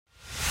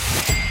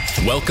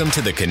Welcome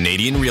to the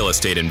Canadian Real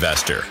Estate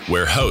Investor,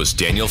 where hosts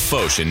Daniel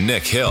Foch and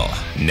Nick Hill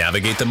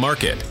navigate the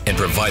market and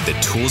provide the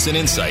tools and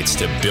insights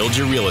to build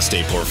your real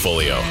estate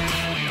portfolio.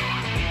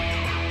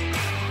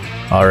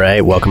 All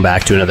right, welcome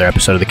back to another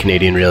episode of the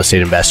Canadian Real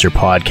Estate Investor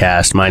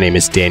podcast. My name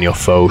is Daniel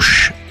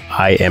Foch.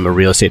 I am a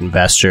real estate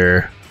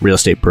investor, real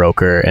estate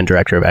broker, and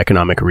director of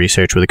economic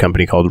research with a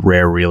company called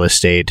Rare Real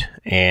Estate.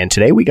 And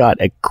today we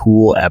got a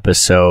cool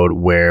episode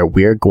where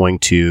we're going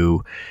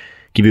to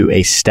give you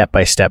a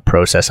step-by-step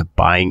process of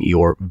buying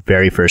your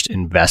very first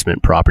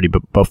investment property.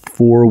 But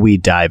before we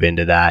dive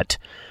into that,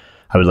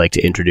 I would like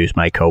to introduce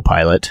my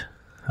co-pilot,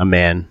 a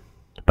man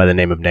by the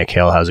name of Nick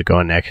Hill. How's it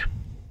going, Nick?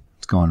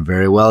 It's going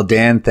very well,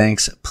 Dan.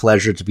 Thanks.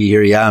 Pleasure to be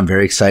here. Yeah, I'm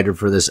very excited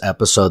for this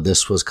episode.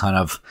 This was kind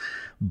of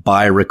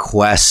by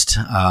request.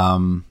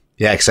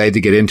 Excited to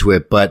get into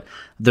it, but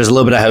there's a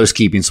little bit of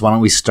housekeeping. So why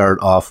don't we start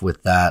off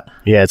with that?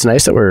 Yeah, it's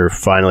nice that we're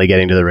finally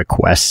getting to the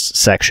requests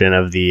section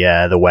of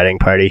the wedding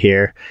party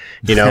here.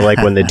 You know, like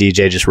when the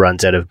DJ just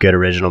runs out of good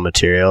original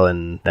material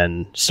and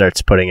then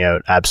starts putting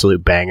out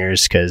absolute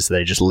bangers because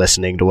they're just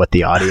listening to what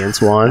the audience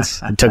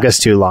wants. It took us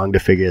too long to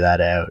figure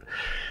that out.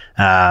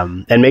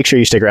 And make sure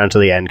you stick around to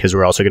the end because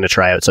we're also going to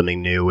try out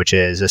something new, which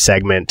is a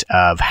segment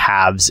of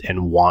haves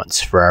and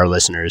wants for our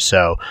listeners.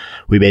 So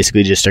we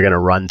basically just are going to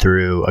run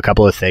through a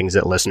couple of things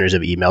that listeners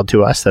have emailed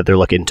to us that they're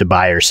looking to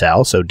buy or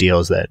sell. So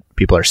deals that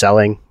people are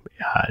selling,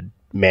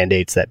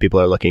 mandates that people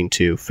are looking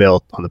to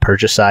fill on the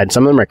purchase side.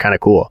 Some of them are kind of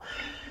cool.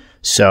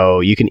 So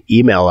you can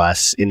email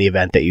us in the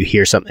event that you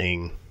hear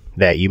something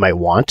that you might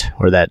want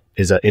or that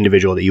is an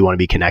individual that you want to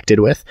be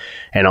connected with.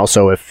 And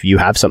also if you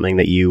have something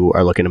that you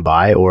are looking to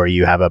buy or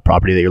you have a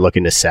property that you're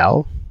looking to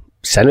sell,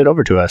 send it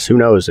over to us. Who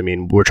knows? I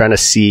mean, we're trying to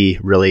see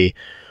really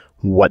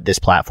what this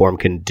platform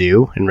can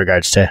do in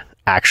regards to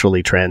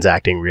actually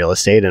transacting real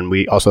estate. And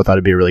we also thought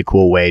it'd be a really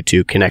cool way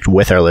to connect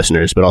with our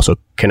listeners, but also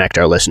connect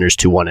our listeners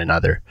to one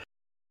another.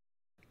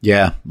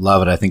 Yeah,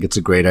 love it. I think it's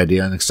a great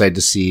idea. I'm excited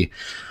to see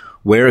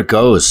where it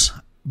goes.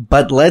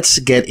 But let's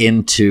get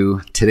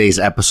into today's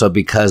episode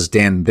because,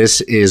 Dan,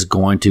 this is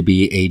going to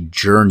be a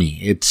journey.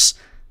 It's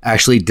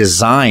actually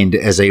designed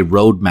as a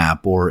roadmap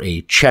or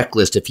a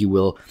checklist, if you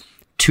will,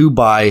 to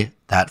buy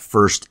that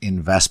first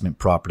investment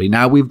property.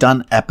 Now, we've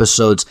done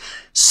episodes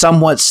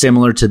somewhat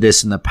similar to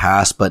this in the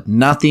past, but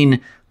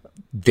nothing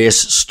this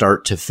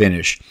start to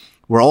finish.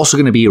 We're also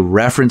going to be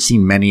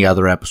referencing many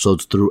other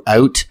episodes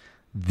throughout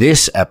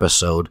this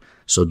episode.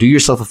 So do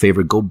yourself a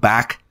favor, go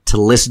back to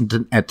listen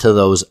to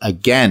those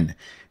again.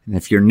 And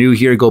if you're new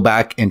here, go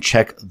back and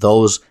check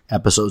those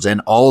episodes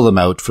and all of them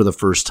out for the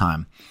first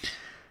time.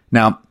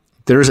 Now,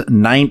 there's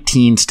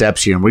 19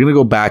 steps here, and we're going to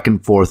go back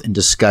and forth and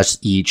discuss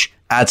each,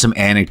 add some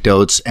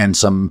anecdotes and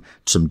some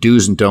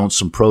do's and don'ts,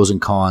 some pros and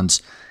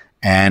cons,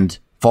 and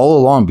follow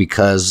along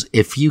because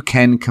if you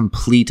can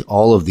complete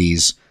all of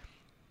these,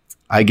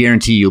 I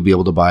guarantee you'll be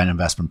able to buy an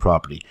investment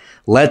property.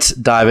 Let's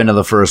dive into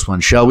the first one,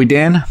 shall we,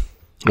 Dan?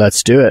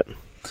 Let's do it.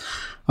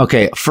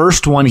 Okay,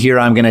 first one here,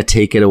 I'm going to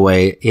take it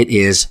away. It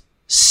is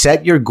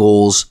set your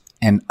goals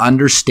and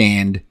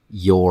understand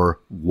your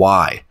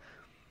why.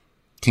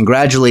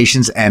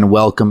 Congratulations and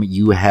welcome.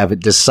 You have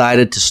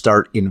decided to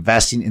start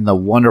investing in the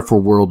wonderful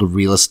world of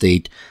real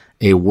estate,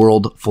 a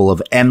world full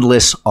of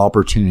endless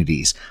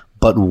opportunities.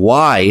 But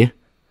why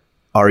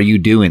are you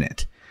doing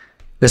it?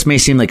 This may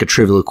seem like a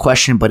trivial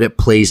question, but it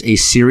plays a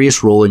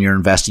serious role in your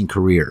investing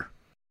career.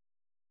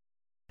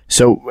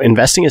 So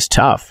investing is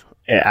tough.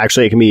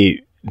 Actually, it can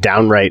be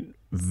downright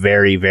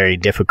very, very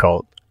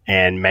difficult.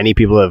 And many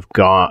people have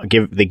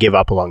give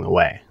up along the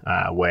way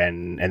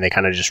and they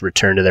kind of just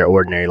return to their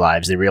ordinary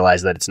lives. They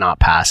realize that it's not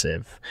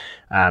passive.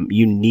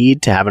 You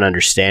need to have an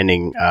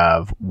understanding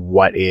of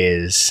what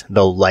is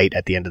the light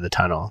at the end of the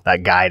tunnel,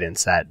 that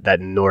guidance, that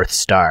North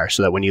Star,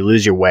 so that when you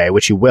lose your way,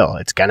 which you will,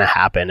 it's going to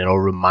happen. It'll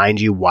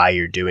remind you why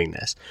you're doing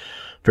this.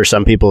 For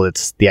some people,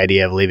 it's the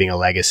idea of leaving a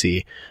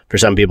legacy. For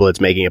some people, it's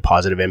making a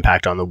positive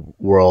impact on the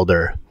world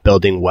or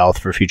building wealth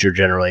for future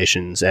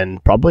generations.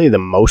 And probably the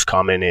most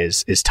common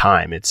is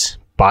time. It's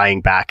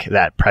buying back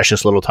that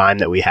precious little time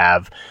that we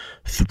have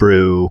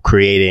through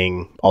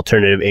creating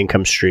alternative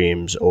income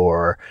streams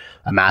or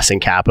amassing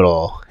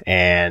capital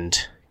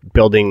and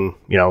building,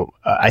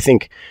 I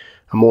think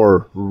a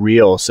more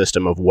real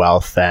system of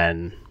wealth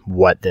than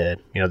what the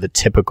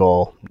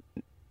typical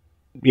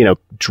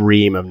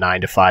dream of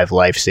 9-to-5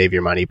 life, save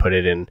your money, put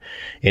it in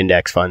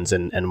index funds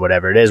and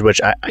whatever it is, which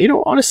I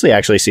honestly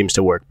actually seems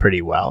to work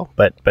pretty well.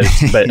 But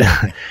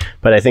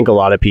I think a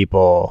lot of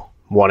people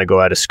want to go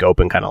out of scope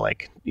and kind of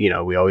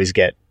we always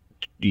get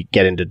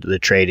into the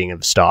trading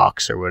of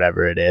stocks or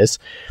whatever it is.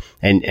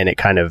 And it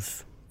kind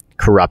of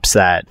corrupts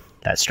that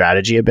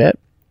strategy a bit.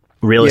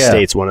 Real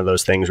estate's one of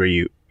those things where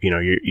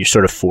you're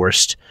sort of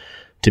forced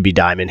to be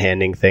diamond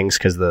handing things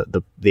because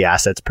the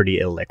asset's pretty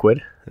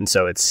illiquid. And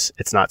so it's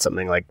not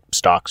something like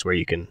stocks where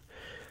you can,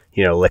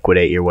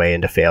 liquidate your way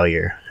into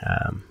failure.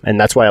 And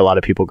that's why a lot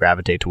of people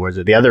gravitate towards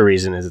it. The other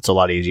reason is it's a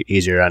lot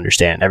easier to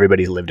understand.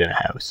 Everybody's lived in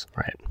a house,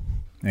 right?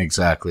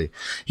 Exactly.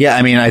 Yeah.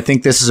 I mean, I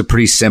think this is a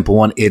pretty simple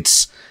one.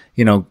 It's,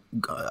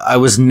 I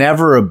was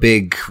never a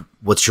big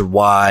what's your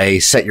why,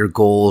 set your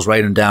goals,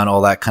 write them down,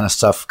 all that kind of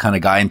stuff kind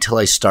of guy until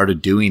I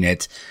started doing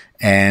it.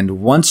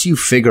 And once you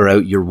figure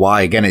out your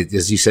why, again,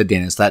 as you said,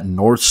 Dan, it's that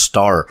North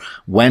Star.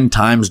 When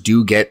times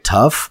do get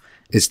tough,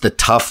 it's the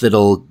tough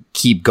that'll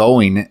keep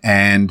going.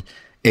 And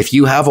if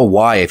you have a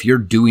why, if you're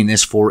doing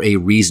this for a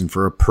reason,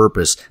 for a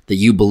purpose that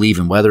you believe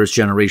in, whether it's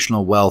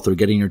generational wealth or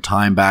getting your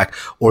time back,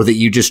 or that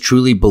you just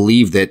truly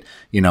believe that,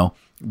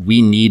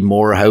 we need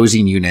more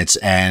housing units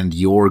and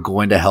you're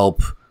going to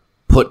help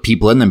put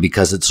people in them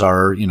because it's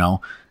our,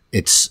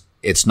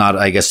 it's not,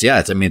 I guess,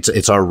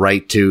 it's our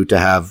right to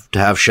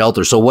have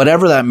shelter. So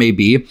whatever that may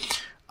be,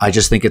 I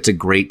just think it's a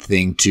great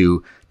thing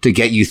to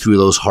get you through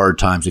those hard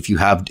times if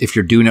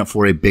you're doing it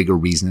for a bigger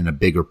reason and a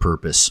bigger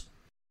purpose.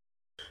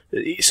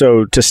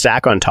 So to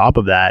stack on top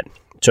of that,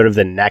 sort of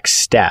the next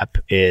step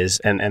is,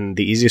 and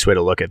the easiest way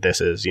to look at this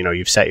is,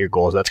 you've set your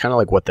goals. That's kind of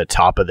like what the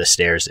top of the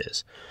stairs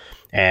is.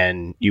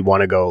 And you want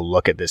to go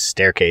look at this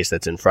staircase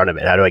that's in front of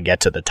it. How do I get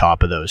to the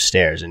top of those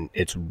stairs? And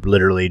it's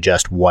literally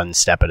just one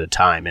step at a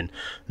time. And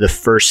the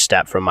first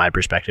step from my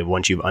perspective,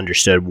 once you've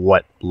understood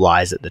what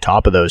lies at the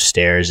top of those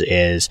stairs,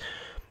 is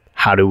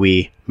how do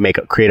we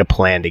create a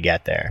plan to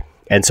get there?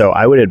 And so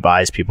I would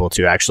advise people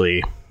to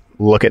actually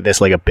look at this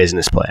like a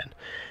business plan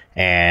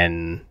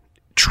and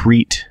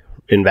treat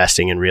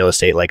investing in real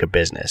estate like a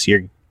business.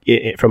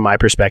 From my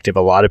perspective,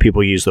 a lot of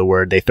people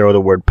they throw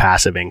the word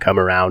passive income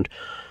around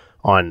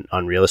on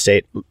real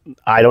estate.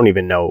 I don't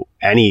even know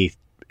any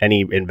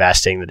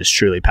investing that is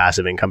truly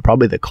passive income.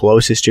 Probably the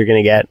closest you're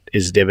going to get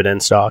is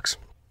dividend stocks.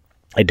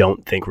 I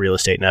don't think real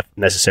estate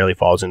necessarily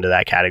falls into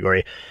that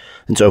category.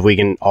 And so if we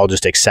can all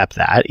just accept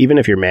that, even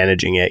if you're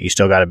managing it, you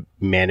still got to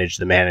manage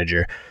the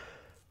manager.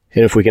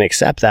 And if we can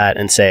accept that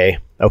and say,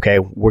 okay,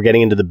 we're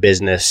getting into the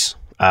business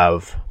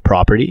of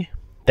property,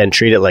 then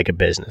treat it like a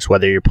business.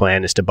 Whether your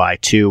plan is to buy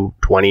 2,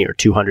 20, or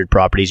 200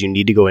 properties, you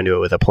need to go into it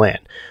with a plan.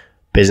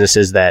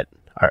 Businesses that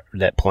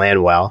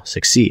plan well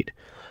succeed.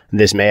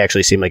 This may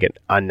actually seem like an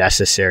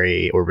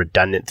unnecessary or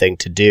redundant thing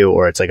to do,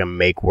 or it's like a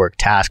make work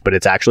task, but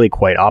it's actually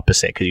quite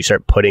opposite, because you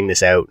start putting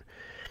this out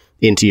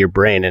into your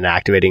brain and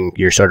activating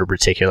your sort of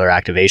reticular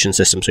activation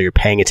system, so you're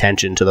paying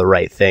attention to the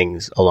right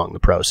things along the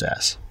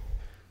process.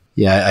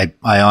 Yeah,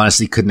 I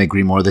honestly couldn't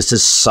agree more. This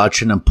is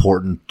such an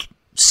important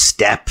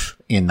step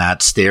in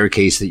that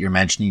staircase that you're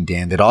mentioning,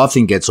 Dan, that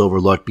often gets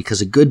overlooked,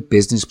 because a good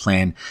business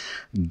plan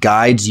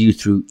guides you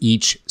through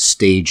each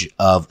stage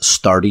of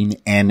starting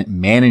and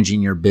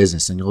managing your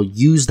business. And you'll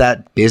use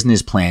that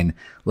business plan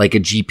like a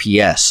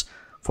GPS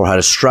for how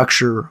to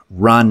structure,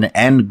 run,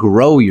 and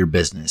grow your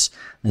business.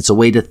 And it's a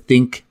way to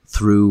think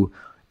through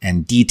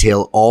and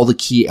detail all the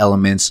key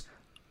elements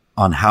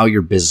on how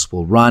your business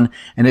will run.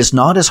 And it's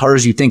not as hard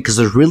as you think, because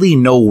there's really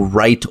no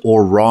right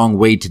or wrong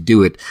way to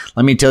do it.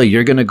 Let me tell you,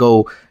 you're going to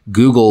go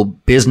Google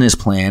business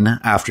plan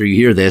after you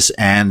hear this,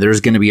 and there's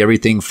going to be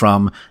everything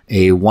from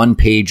a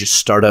one-page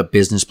startup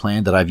business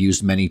plan that I've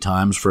used many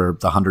times for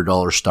the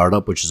 $100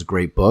 Startup, which is a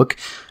great book.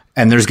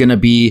 And there's going to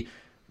be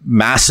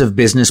massive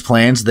business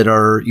plans that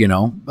are,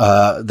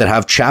 that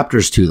have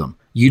chapters to them.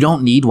 You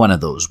don't need one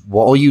of those.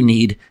 All you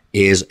need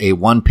is a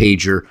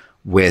one-pager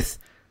with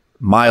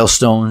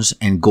milestones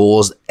and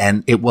goals,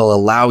 and it will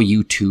allow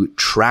you to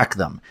track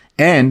them.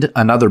 And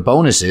another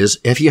bonus is,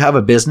 if you have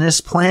a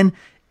business plan,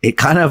 it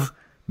kind of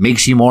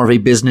makes you more of a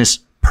business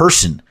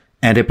person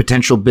and a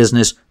potential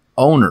business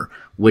owner,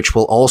 which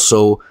will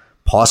also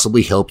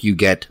possibly help you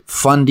get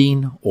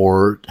funding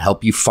or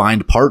help you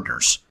find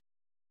partners.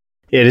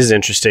 It is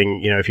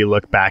interesting, if you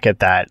look back at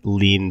that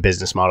lean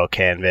business model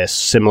canvas,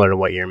 similar to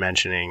what you're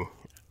mentioning,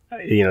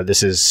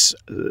 this is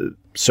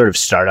sort of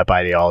startup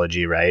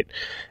ideology, right?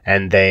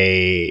 And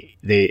they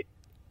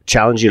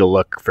challenge you to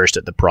look first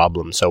at the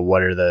problem. So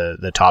what are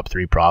the top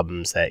 3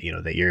 problems that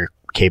you're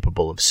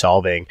capable of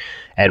solving,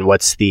 and who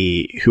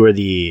are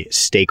the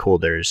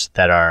stakeholders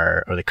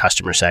or the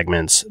customer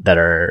segments that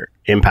are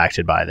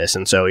impacted by this?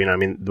 And so,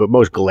 the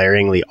most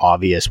glaringly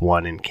obvious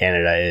one in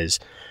Canada is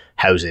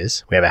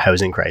houses. We have a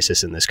housing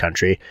crisis in this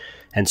country.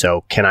 And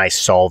so can I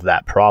solve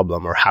that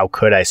problem, or how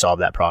could I solve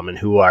that problem? And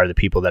who are the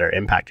people that are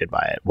impacted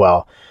by it?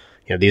 Well,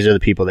 these are the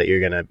people that you're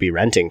going to be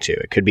renting to.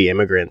 It could be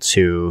immigrants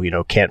who,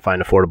 can't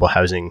find affordable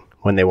housing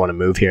when they want to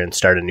move here and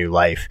start a new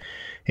life.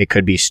 It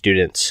could be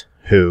students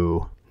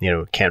who,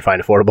 can't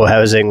find affordable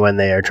housing when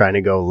they are trying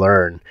to go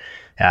learn.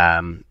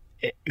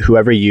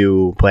 Whoever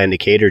you plan to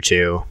cater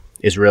to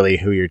is really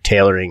who you're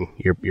tailoring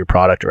your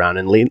product around.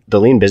 And the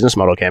lean business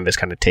model canvas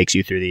kind of takes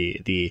you through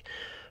the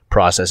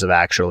process of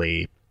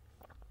actually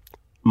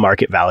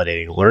market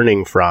validating,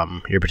 learning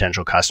from your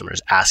potential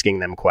customers, asking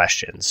them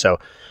questions. So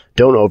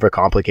don't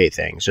overcomplicate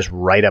things. Just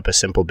write up a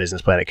simple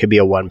business plan. It could be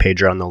a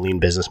one-pager on the lean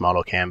business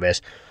model canvas.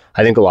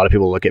 I think a lot of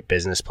people look at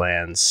business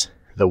plans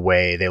the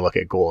way they look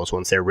at goals.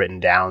 Once they're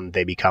written down,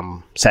 they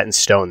become set in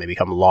stone. They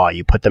become law.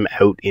 You put them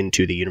out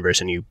into the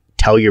universe and you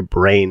tell your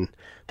brain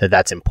that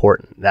that's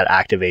important. That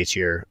activates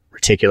your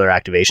reticular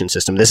activation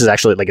system. This is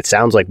actually, it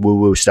sounds like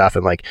woo-woo stuff,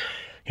 and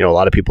a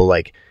lot of people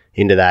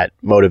into that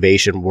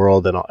motivation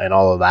world and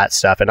all of that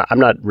stuff. And I'm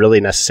not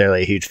really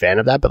necessarily a huge fan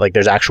of that, but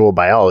there's actual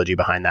biology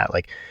behind that.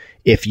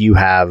 if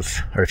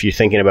you're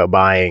thinking about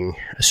buying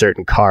a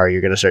certain car,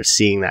 you're going to start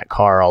seeing that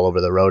car all over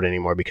the road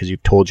anymore because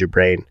you've told your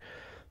brain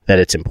that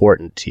it's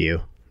important to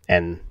you,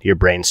 and your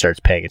brain starts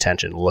paying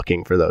attention,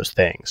 looking for those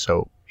things.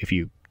 So if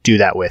you do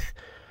that with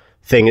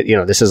things,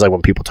 this is like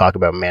when people talk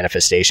about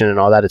manifestation and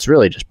all that, it's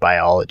really just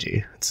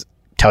biology. It's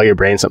tell your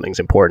brain something's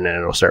important and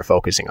it'll start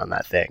focusing on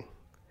that thing.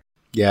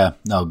 Yeah,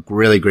 no,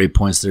 really great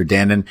points there,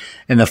 Dan.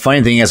 And the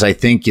funny thing is, I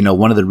think,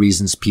 one of the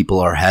reasons people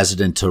are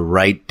hesitant to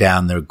write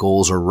down their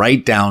goals or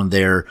write down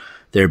their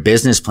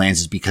business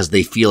plans is because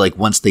they feel like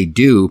once they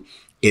do,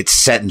 it's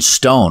set in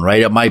stone,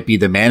 right? It might be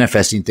the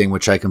manifesting thing,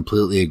 which I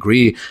completely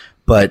agree,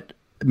 but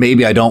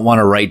maybe I don't want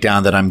to write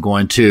down that I'm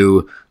going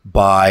to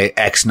buy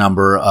X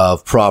number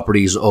of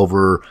properties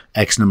over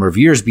X number of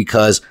years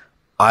because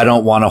I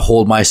don't want to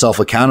hold myself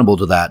accountable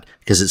to that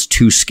because it's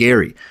too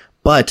scary.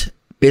 But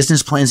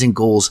business plans and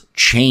goals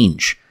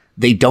change.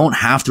 They don't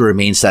have to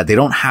remain set. They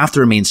don't have to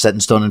remain set in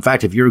stone. In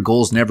fact, if your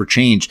goals never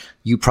change,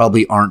 you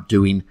probably aren't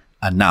doing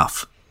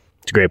enough.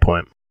 It's a great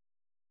point.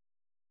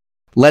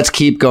 Let's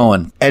keep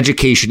going.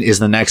 Education is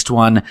the next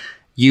one.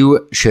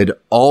 You should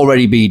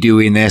already be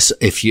doing this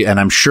and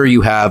I'm sure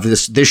you have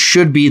this. This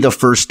should be the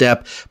first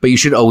step, but you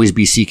should always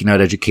be seeking out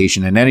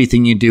education in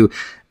anything you do.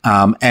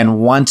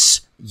 And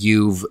once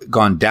you've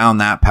gone down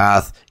that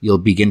path, you'll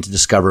begin to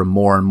discover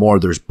more and more.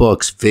 There's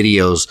books,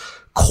 videos,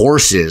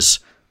 courses,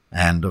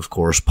 and of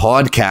course,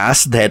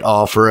 podcasts that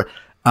offer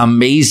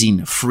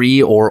amazing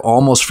free or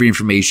almost free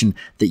information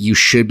that you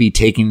should be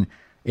taking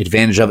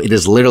advantage of. It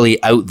is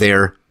literally out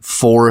there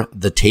for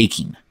the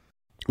taking.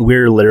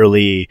 We're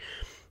literally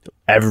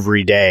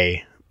every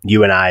day,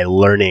 you and I,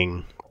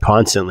 learning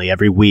constantly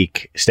every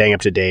week, staying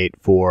up to date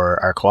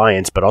for our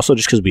clients, but also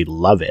just because we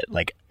love it.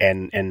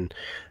 And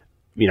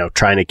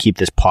trying to keep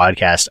this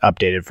podcast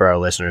updated for our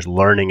listeners,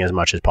 learning as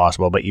much as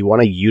possible, but you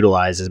want to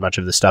utilize as much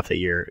of the stuff that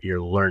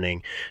you're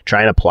learning,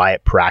 try and apply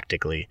it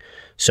practically.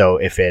 So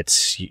if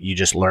it's, you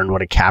just learned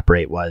what a cap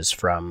rate was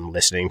from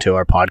listening to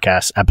our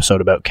podcast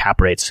episode about cap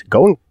rates,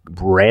 go and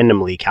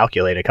randomly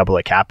calculate a couple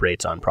of cap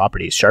rates on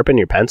properties, sharpen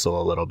your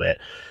pencil a little bit.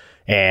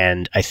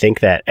 And I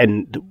think that,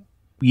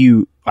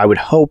 I would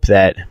hope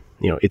that,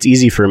 it's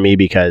easy for me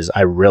because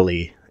I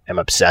really am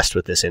obsessed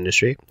with this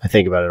industry. I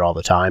think about it all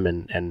the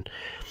time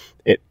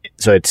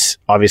so it's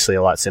obviously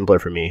a lot simpler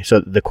for me. So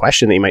the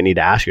question that you might need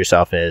to ask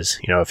yourself is,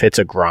 if it's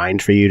a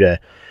grind for you to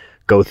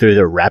go through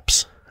the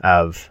reps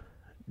of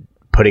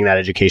putting that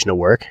education to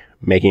work,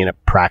 making it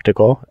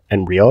practical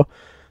and real,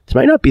 this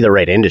might not be the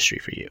right industry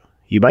for you.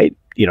 You might,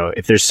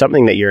 if there's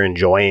something that you're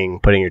enjoying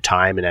putting your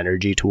time and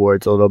energy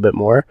towards a little bit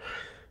more,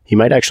 you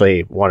might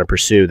actually want to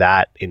pursue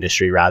that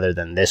industry rather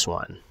than this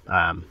one,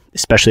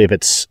 especially if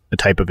it's a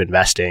type of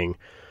investing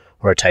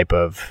or a type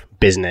of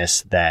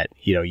business that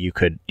you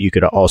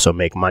could also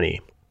make money,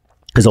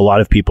 because a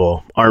lot of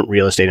people aren't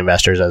real estate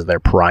investors as their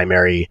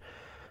primary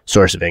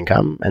source of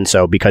income. And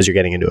so because you're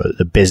getting into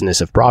the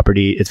business of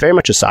property, it's very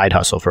much a side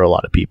hustle for a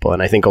lot of people.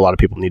 And I think a lot of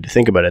people need to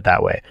think about it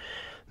that way.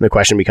 And the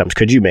question becomes,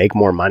 could you make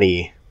more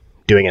money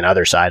doing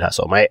another side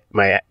hustle?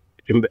 My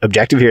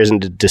objective here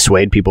isn't to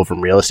dissuade people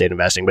from real estate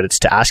investing, but it's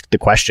to ask the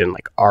question,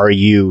 are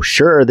you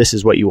sure this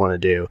is what you want to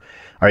do?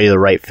 Are you the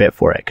right fit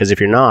for it? Because if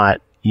you're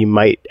not, you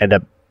might end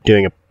up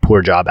doing a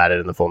poor job at it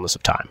in the fullness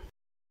of time.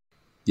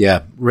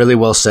 Yeah, really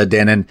well said,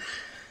 Dan. And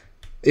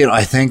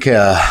I think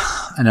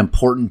an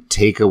important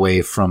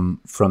takeaway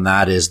from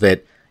that is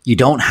that you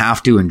don't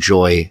have to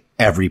enjoy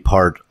every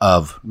part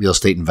of real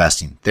estate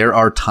investing. There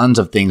are tons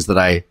of things that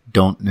I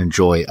don't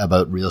enjoy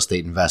about real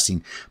estate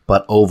investing,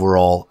 but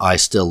overall, I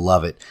still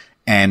love it.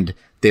 And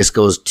this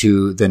goes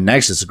to the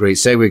next. It's a great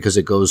segue because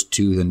it goes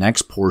to the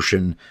next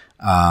portion,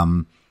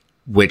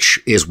 which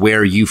is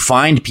where you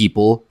find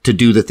people to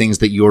do the things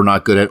that you're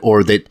not good at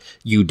or that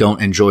you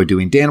don't enjoy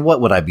doing. Dan,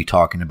 what would I be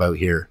talking about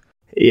here?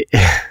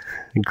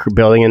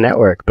 Building a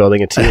network,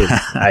 building a team.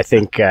 I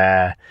think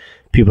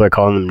people are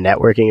calling them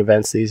networking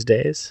events these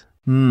days.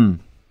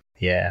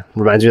 Yeah.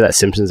 Reminds me of that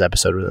Simpsons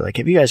episode where they're like,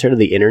 have you guys heard of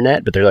the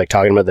internet? But they're like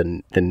talking about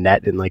the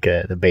net in like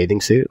the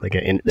bathing suit, like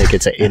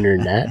it's an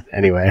internet.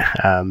 Anyway,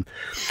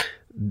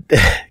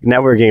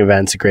 networking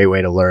events, a great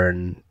way to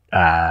learn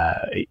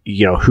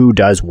who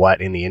does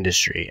what in the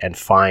industry and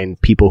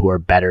find people who are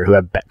better, who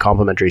have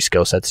complementary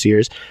skill sets to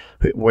yours,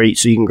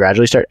 so you can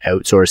gradually start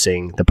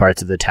outsourcing the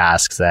parts of the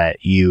tasks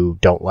that you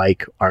don't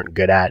like, aren't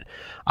good at.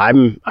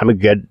 I'm a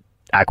good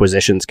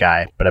acquisitions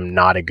guy, but I'm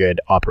not a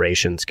good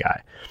operations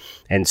guy.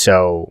 And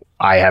so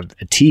I have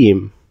a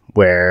team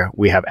where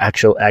we have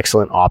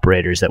excellent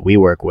operators that we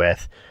work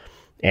with,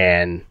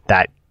 and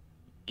that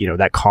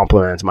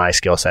complements my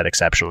skill set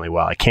exceptionally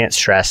well. I can't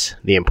stress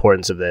the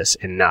importance of this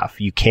enough.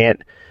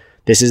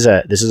 This is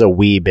a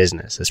we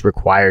business. This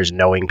requires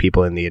knowing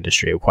people in the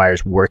industry. It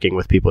requires working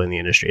with people in the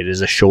industry. It is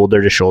a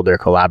shoulder to shoulder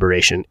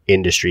collaboration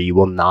industry. You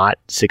will not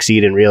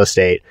succeed in real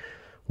estate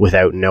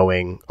without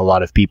knowing a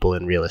lot of people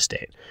in real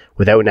estate.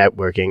 Without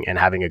networking and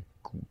having a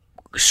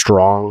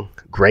strong,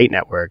 great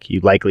network,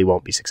 you likely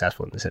won't be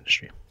successful in this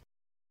industry.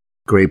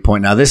 Great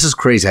point. Now, this is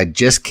crazy. I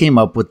just came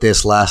up with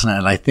this last night,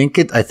 and I think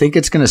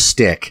it's going to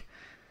stick.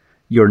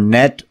 Your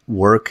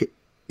network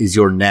is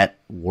your net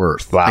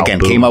worth. Wow, Again,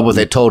 boom. came up with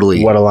it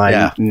totally. What a line.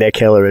 Yeah. Nick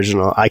Hill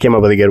original. I came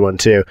up with a good one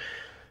too.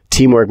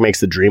 Teamwork makes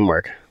the dream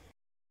work.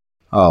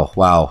 Oh,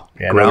 wow.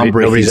 Yeah,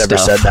 Groundbreaking nobody's ever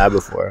stuff. said that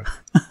before.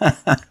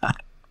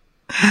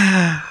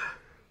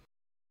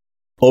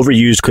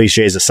 Overused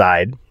cliches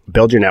aside,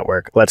 build your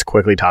network. Let's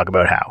quickly talk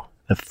about how.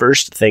 The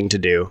first thing to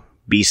do,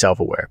 be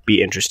self-aware,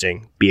 be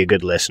interesting, be a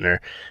good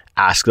listener,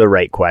 ask the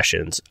right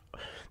questions.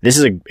 This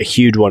is a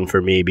huge one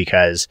for me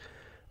because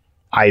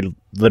I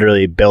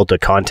literally built a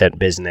content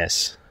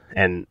business,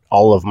 and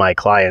all of my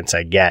clients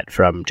I get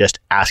from just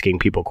asking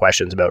people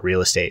questions about real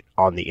estate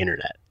on the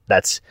internet.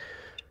 That's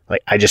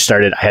like, I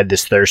had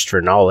this thirst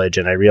for knowledge,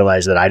 and I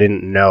realized that I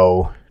didn't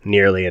know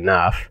nearly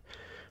enough.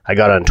 I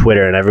got on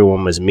Twitter and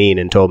everyone was mean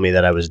and told me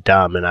that I was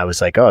dumb, and I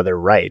was like, oh, they're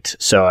right.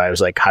 So I was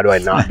like, how do I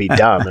not be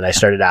dumb? And I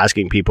started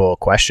asking people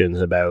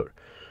questions about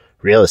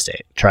real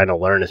estate, trying to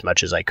learn as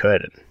much as I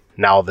could. And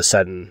now all of a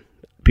sudden,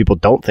 people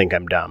don't think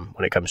I'm dumb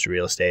when it comes to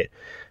real estate.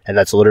 And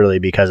that's literally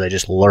because I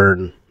just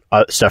learn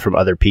stuff from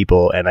other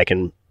people, and I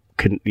can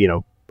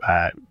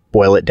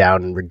boil it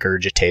down and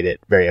regurgitate it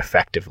very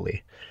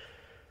effectively.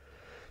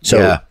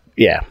 So,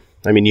 yeah.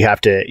 I mean, you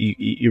have to,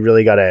 you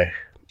really got to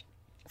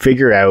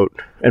figure out,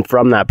 and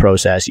from that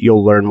process,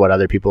 you'll learn what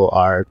other people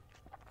are,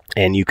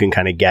 and you can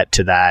kind of get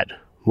to that.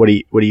 What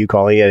are you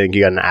calling it? I think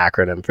you got an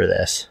acronym for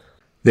this.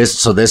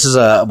 This is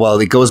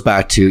it goes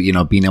back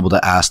to, being able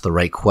to ask the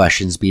right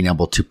questions, being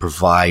able to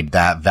provide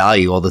that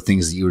value, all the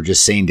things that you were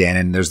just saying, Dan.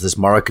 And there's this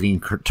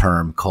marketing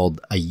term called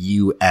a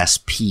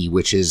USP,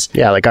 which is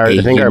I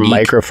think our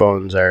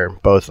microphones are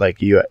both like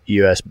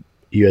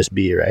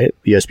USB, right?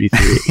 USB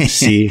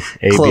 3C,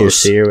 A, B, or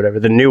C, or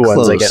whatever. The new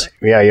ones,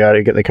 you ought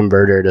to get the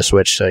converter to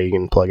switch so you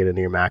can plug it into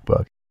your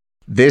MacBook.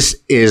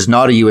 This is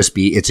not a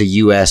USB, it's a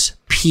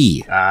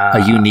USP,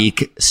 a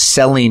unique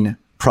selling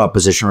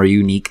proposition or a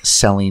unique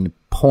selling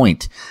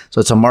point. So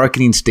it's a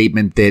marketing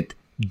statement that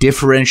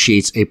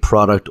differentiates a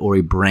product or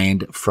a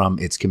brand from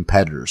its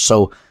competitors.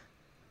 So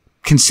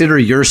consider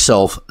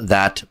yourself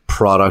that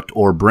product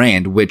or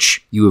brand,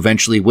 which you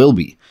eventually will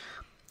be.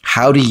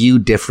 How do you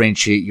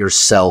differentiate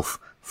yourself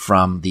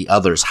from the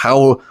others?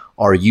 How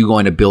are you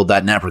going to build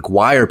that network?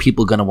 Why are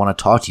people going to want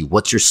to talk to you?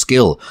 What's your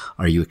skill?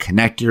 Are you a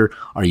connector?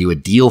 Are you a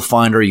deal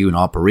finder? Are you an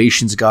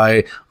operations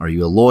guy? Are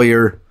you a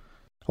lawyer?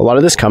 A lot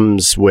of this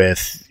comes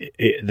with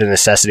the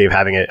necessity of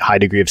having a high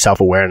degree of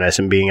self-awareness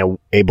and being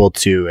able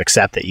to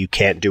accept that you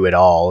can't do it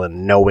all,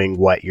 and knowing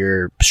what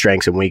your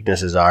strengths and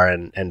weaknesses are,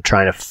 and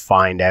trying to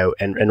find out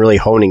and really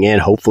honing in,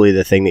 hopefully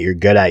the thing that you're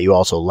good at, you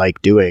also like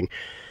doing,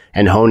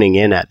 and honing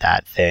in at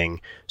that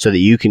thing so that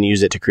you can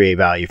use it to create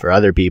value for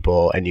other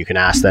people, and you can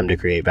ask them to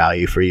create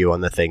value for you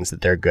on the things that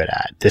they're good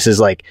at. This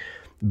is like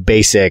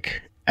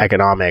basic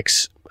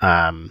economics.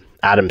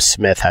 Adam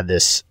Smith had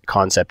this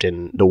concept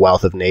in The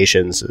Wealth of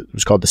Nations. It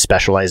was called the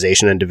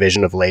specialization and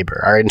division of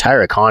labor. Our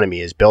entire economy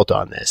is built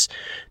on this.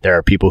 There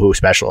are people who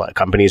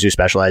companies who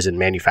specialize in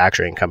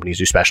manufacturing, companies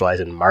who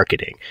specialize in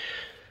marketing.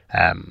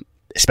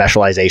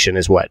 Specialization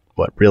is what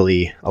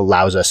really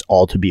allows us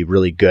all to be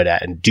really good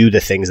at and do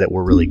the things that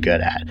we're really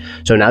good at.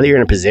 So now that you're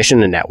in a position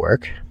to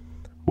network,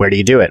 where do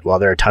you do it? Well,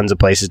 there are tons of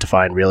places to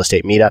find real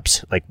estate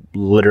meetups. Like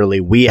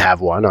literally, we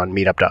have one on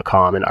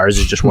meetup.com, and ours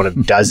is just one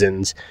of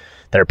dozens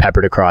that are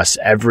peppered across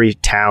every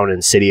town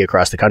and city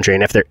across the country.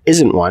 And if there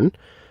isn't one,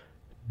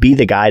 be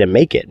the guy to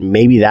make it.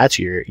 Maybe that's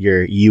your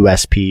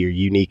USP, your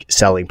unique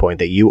selling point,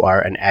 that you are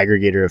an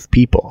aggregator of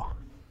people.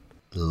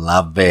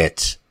 Love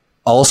it.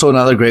 Also,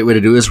 another great way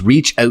to do is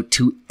reach out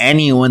to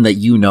anyone that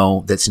you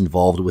know that's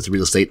involved with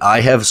real estate.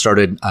 I have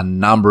started a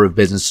number of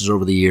businesses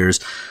over the years.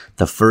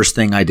 The first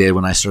thing I did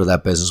when I started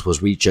that business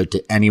was reach out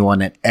to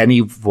anyone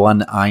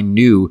I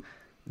knew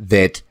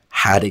that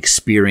had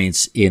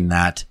experience in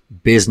that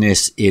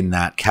business, in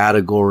that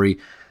category.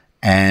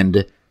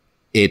 And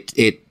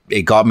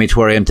it got me to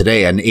where I am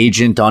today. An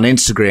agent on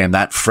Instagram,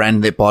 that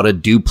friend that bought a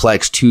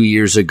duplex 2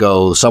 years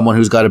ago, someone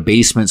who's got a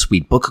basement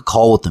suite, book a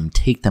call with them,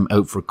 take them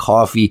out for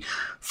coffee,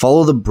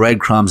 follow the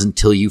breadcrumbs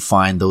until you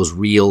find those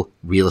real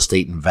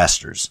estate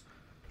investors.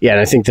 Yeah,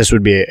 and I think this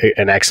would be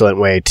an excellent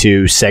way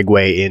to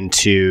segue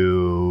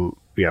into,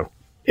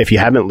 if you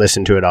haven't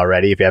listened to it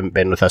already, if you haven't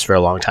been with us for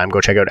a long time,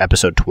 go check out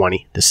episode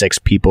 20, the 6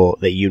 people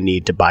that you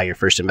need to buy your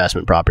first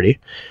investment property.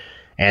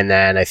 And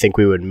then I think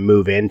we would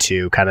move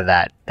into kind of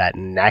that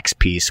next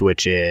piece,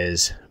 which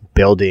is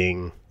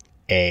building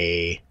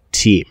a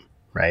team,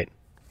 right?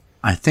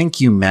 I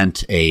think you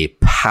meant a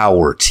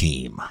power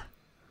team.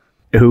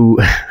 Who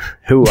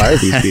are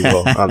these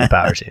people on the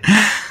power team?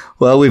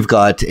 Well, we've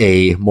got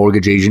a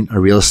mortgage agent, a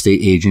real estate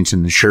agent,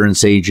 an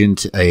insurance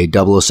agent, a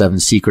 007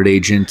 secret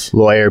agent,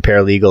 lawyer,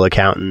 paralegal,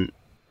 accountant,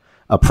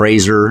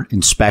 appraiser,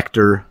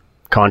 inspector,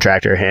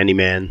 contractor,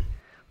 handyman,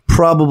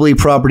 probably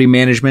property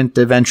management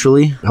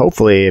eventually.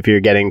 Hopefully, if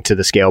you're getting to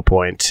the scale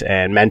point,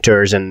 and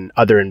mentors and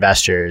other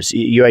investors,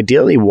 you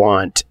ideally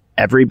want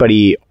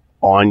everybody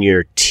on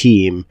your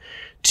team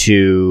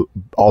to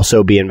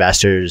also be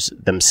investors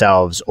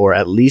themselves, or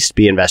at least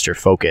be investor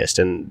focused.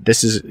 And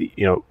this is,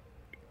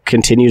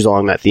 continues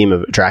along that theme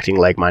of attracting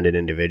like-minded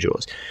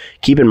individuals.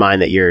 Keep in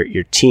mind that your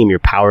team, your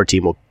power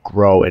team, will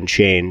grow and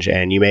change,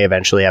 and you may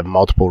eventually have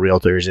multiple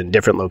realtors in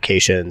different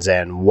locations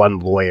and one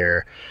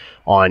lawyer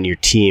on your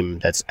team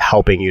that's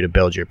helping you to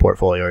build your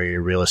portfolio or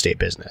your real estate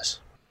business.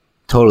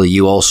 Totally.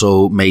 You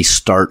also may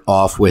start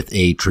off with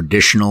a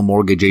traditional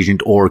mortgage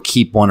agent or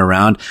keep one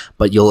around,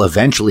 but you'll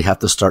eventually have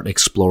to start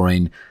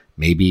exploring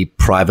maybe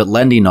private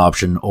lending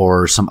option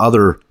or some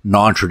other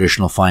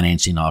non-traditional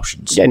financing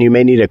options. Yeah, and you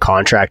may need a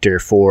contractor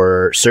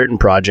for certain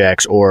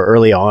projects, or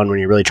early on when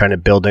you're really trying to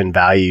build in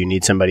value, you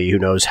need somebody who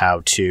knows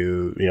how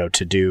to,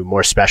 to do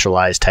more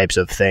specialized types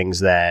of things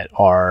that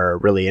are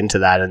really into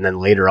that. And then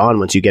later on,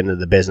 once you get into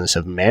the business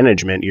of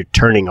management, you're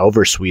turning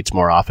over suites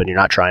more often. You're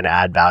not trying to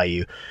add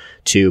value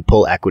to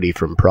pull equity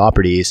from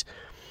properties.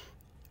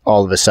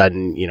 All of a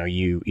sudden,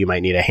 you might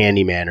need a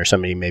handyman or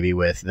somebody maybe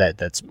with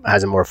that's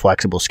has a more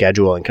flexible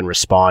schedule and can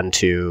respond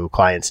to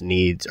tenants'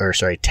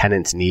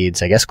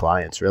 needs, I guess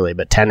clients really,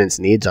 but tenants'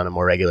 needs on a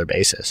more regular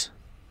basis.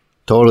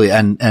 Totally.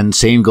 And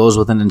same goes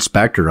with an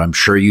inspector. I'm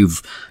sure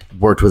you've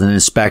worked with an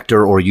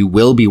inspector, or you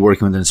will be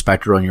working with an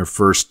inspector on your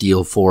first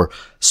deal for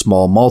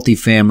small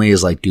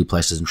multifamilies like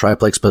duplexes and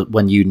triplex. But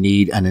when you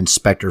need an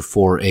inspector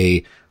for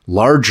a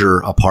larger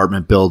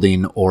apartment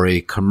building or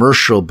a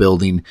commercial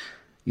building,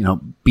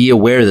 be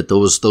aware that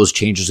those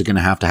changes are going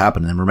to have to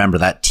happen. And remember,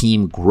 that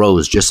team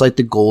grows just like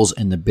the goals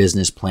in the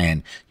business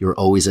plan. You're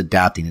always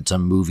adapting. It's a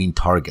moving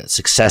target.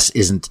 Success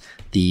isn't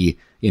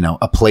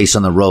a place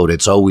on the road.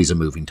 It's always a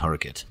moving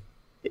target.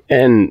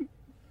 And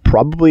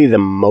probably the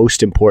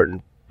most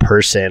important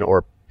person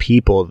or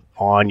people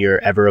on your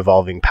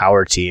ever-evolving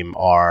power team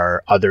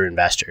are other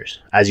investors.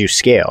 As you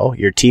scale,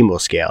 your team will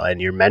scale and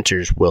your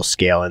mentors will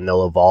scale, and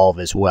they'll evolve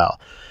as well.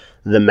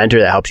 The mentor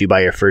that helps you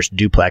buy your first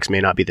duplex may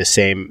not be the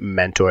same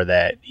mentor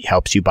that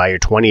helps you buy your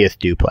 20th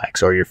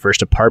duplex or your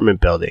first apartment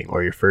building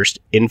or your first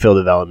infill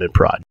development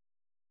project.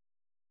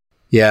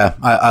 Yeah,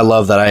 I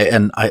love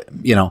that.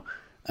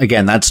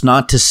 Again, that's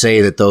not to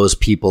say that those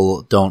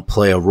people don't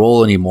play a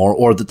role anymore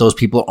or that those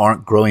people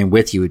aren't growing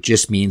with you. It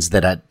just means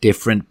that at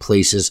different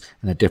places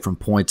and at different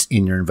points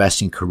in your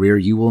investing career,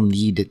 you will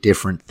need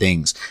different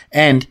things.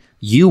 And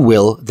you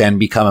will then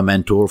become a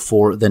mentor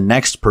for the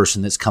next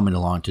person that's coming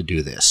along to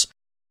do this.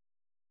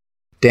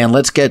 Dan,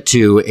 let's get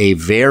to a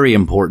very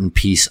important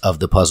piece of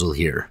the puzzle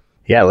here.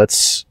 Yeah,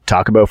 let's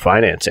talk about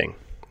financing.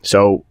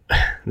 So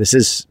this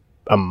is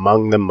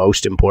among the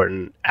most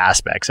important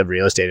aspects of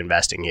real estate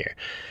investing here.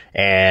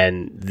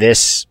 And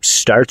this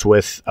starts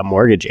with a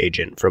mortgage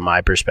agent from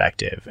my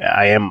perspective.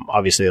 I am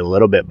obviously a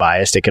little bit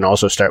biased. It can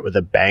also start with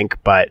a bank,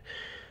 but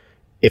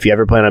if you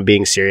ever plan on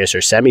being serious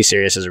or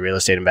semi-serious as a real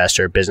estate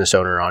investor, business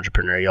owner, or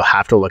entrepreneur, you'll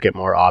have to look at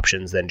more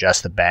options than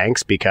just the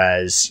banks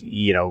because,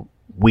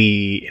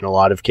 we, in a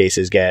lot of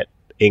cases, get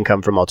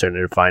income from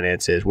alternative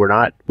finances.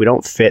 We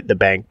don't fit the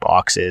bank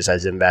boxes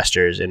as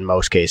investors in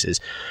most cases.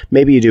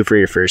 Maybe you do for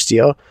your first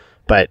deal,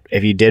 but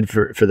if you did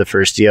for the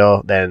first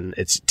deal, then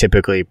it's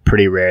typically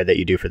pretty rare that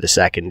you do for the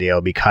second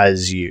deal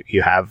because you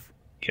have,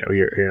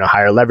 you're in a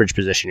higher leverage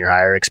position, you're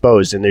higher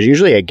exposed. And there's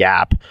usually a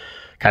gap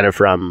kind of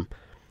from,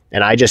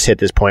 and I just hit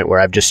this point where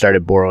I've just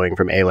started borrowing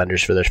from A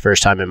lenders for the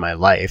first time in my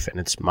life, and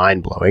it's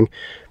mind blowing.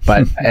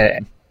 But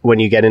when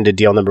you get into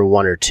deal number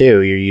 1 or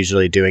 2, you're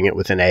usually doing it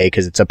with an A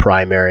because it's a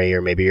primary,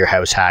 or maybe you're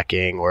house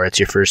hacking, or it's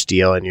your first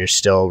deal and you're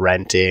still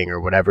renting, or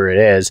whatever it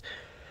is.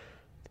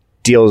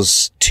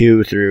 Deals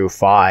 2 through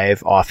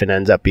 5 often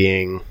ends up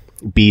being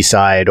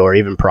B-side or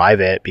even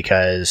private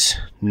because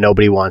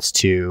nobody wants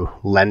to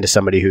lend to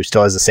somebody who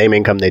still has the same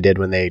income they did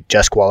when they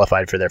just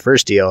qualified for their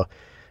first deal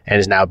and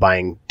is now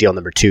buying deal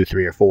number 2,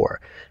 3, or 4.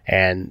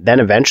 And then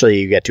eventually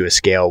you get to a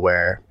scale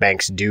where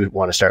banks do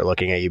want to start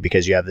looking at you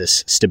because you have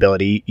this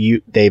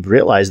stability. They've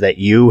realized that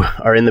you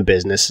are in the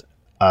business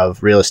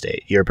of real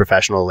estate. You're a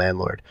professional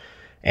landlord.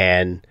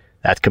 And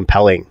that's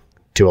compelling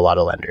to a lot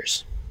of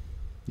lenders.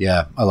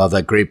 Yeah, I love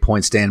that. Great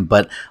point, Stan.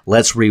 But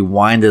let's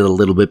rewind it a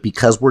little bit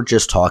because we're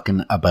just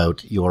talking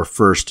about your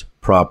first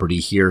property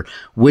here,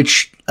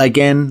 which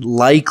again,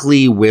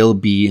 likely will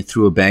be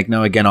through a bank.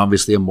 Now, again,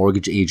 obviously a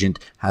mortgage agent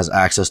has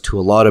access to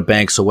a lot of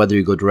banks. So whether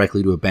you go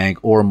directly to a bank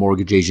or a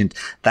mortgage agent,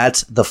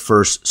 that's the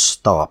first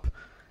stop.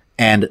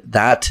 And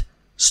that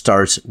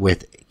starts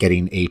with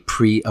getting a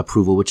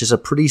pre-approval, which is a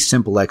pretty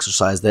simple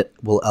exercise that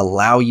will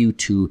allow you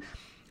to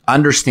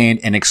understand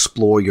and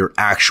explore your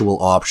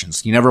actual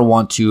options. You never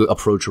want to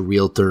approach a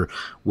realtor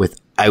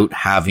without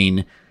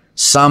having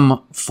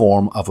some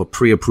form of a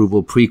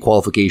pre-approval,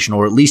 pre-qualification,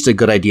 or at least a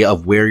good idea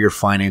of where your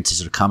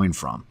finances are coming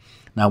from.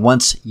 Now,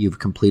 once you've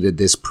completed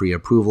this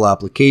pre-approval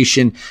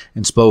application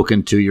and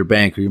spoken to your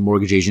bank or your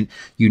mortgage agent,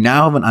 you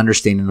now have an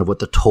understanding of what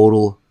the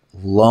total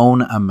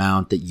loan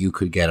amount that you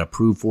could get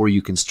approved for.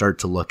 You can start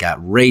to look at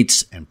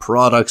rates and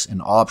products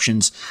and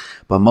options.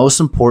 But most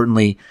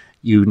importantly,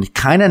 you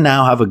kind of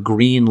now have a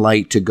green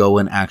light to go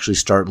and actually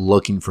start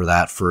looking for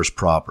that first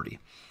property.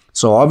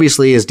 So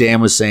obviously, as Dan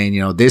was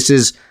saying, this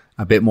is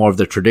a bit more of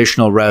the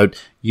traditional route.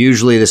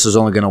 Usually this is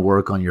only going to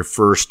work on your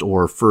first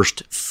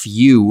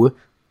few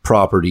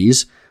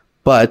properties,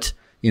 but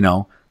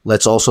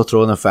Let's also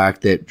throw in the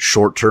fact that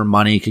short-term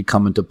money could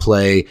come into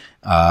play.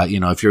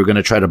 If you're going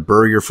to try to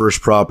burr your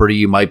first property,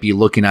 you might be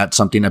looking at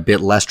something a bit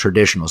less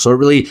traditional. So it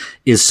really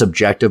is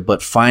subjective,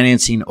 but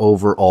financing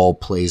overall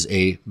plays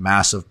a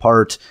massive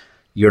part.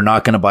 You're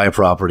not going to buy a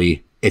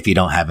property if you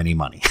don't have any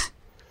money.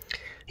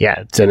 Yeah,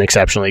 it's an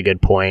exceptionally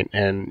good point.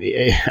 And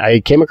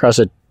I came across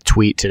a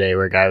tweet today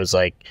where a guy was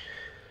like,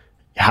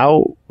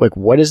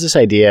 what is this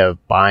idea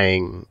of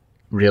buying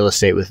real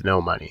estate with no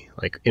money,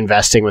 like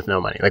investing with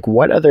no money? Like,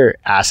 what other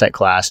asset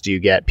class do you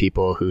get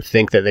people who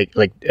think that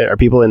are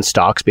people in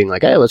stocks being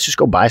like, hey, let's just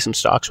go buy some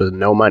stocks with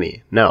no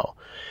money? No.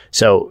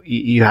 So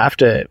you have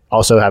to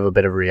also have a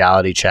bit of a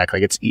reality check.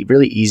 Like, it's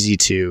really easy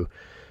to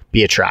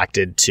be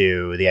attracted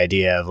to the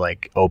idea of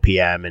like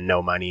OPM and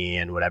no money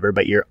and whatever,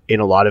 but you're in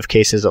a lot of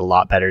cases a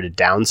lot better to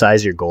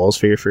downsize your goals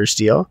for your first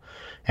deal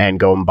and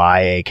go and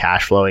buy a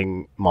cash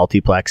flowing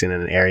multiplex in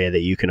an area that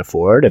you can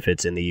afford. If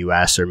it's in the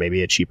US or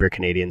maybe a cheaper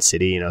Canadian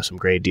city, some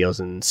great deals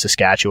in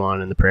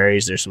Saskatchewan and the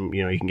prairies, there's some,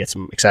 you can get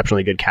some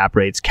exceptionally good cap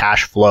rates,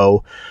 cash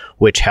flow,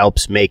 which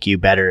helps make you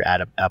better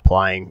at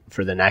applying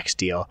for the next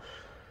deal.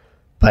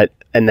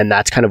 And then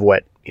that's kind of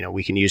what,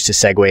 we can use to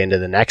segue into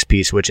the next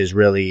piece, which is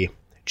really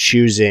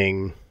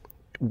choosing.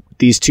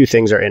 These two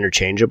things are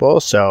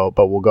interchangeable.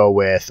 But we'll go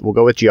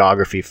with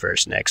geography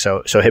first, Nick.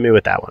 So hit me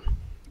with that one.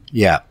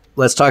 Yeah.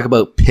 Let's talk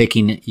about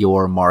picking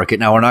your market.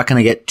 Now, we're not going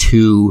to get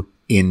too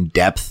in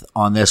depth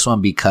on this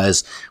one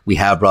because we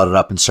have brought it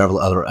up in several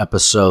other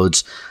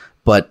episodes,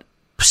 but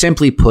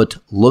simply put,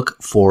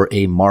 look for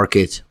a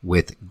market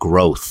with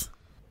growth.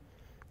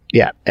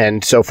 Yeah.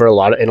 And so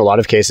in a lot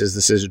of cases,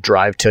 this is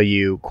drive till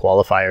you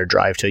qualify or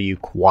drive till you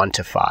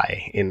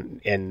quantify.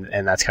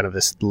 And that's kind of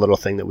this little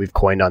thing that we've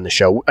coined on the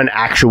show, an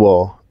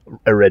actual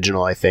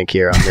original, I think,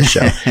 here on the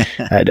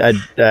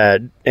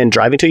show. And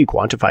driving till you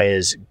quantify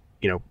is,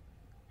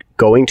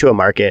 going to a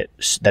market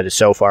that is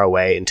so far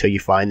away until you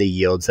find the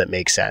yields that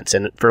make sense.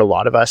 And for a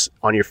lot of us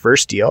on your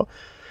first deal,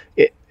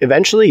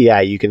 eventually,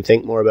 you can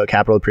think more about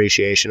capital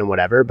appreciation and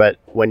whatever. But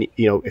when,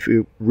 if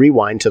you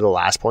rewind to the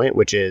last point,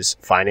 which is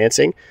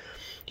financing,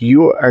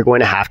 you are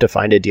going to have to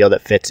find a deal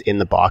that fits in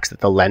the box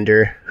that the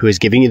lender who is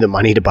giving you the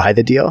money to buy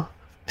the deal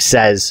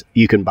says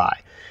you can buy.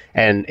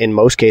 And in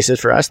most cases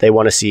for us, they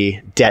want to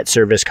see debt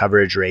service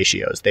coverage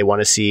ratios. They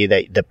want to see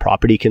that the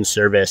property can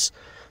service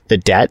the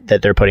debt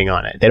that they're putting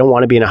on it. They don't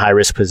want to be in a high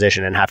risk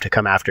position and have to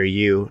come after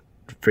you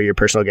for your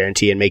personal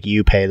guarantee and make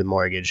you pay the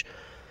mortgage.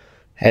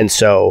 And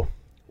so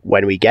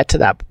when we get to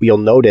that, you'll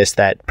notice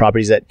that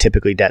properties that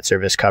typically debt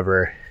service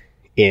cover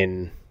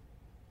in,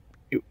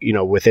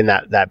 within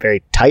that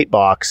very tight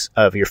box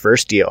of your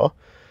first deal,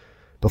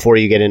 before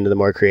you get into the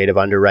more creative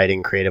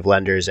underwriting, creative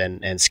lenders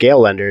and scale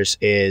lenders,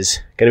 is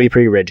going to be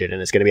pretty rigid,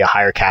 and it's going to be a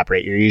higher cap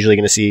rate. You're usually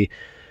going to see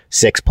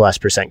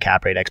 6+%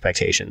 cap rate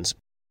expectations.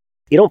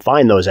 You don't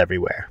find those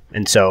everywhere.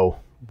 And so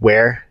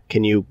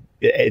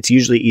it's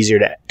usually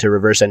easier to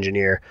reverse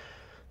engineer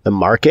the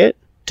market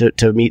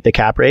to meet the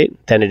cap rate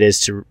than it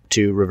is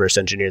to reverse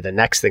engineer the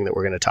next thing that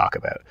we're going to talk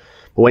about.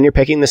 But when you're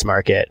picking this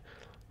market,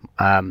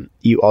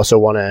 you also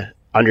want to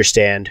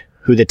understand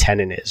who the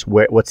tenant is,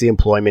 what's the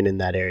employment in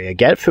that area.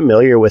 Get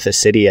familiar with a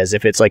city as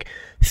if it's like,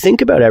 think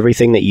about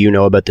everything that you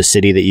know about the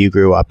city that you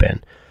grew up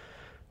in.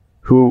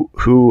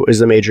 Who is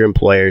the major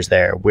employers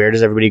there? Where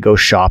does everybody go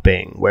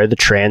shopping? Where are the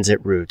transit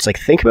routes? Like,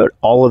 think about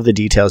all of the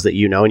details that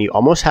you know, and you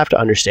almost have to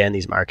understand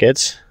these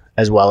markets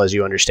as well as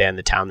you understand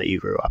the town that you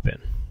grew up in.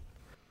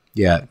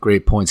 Yeah,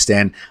 great point,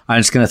 Stan. I'm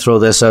just going to throw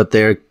this out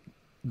there.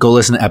 Go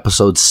listen to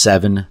episode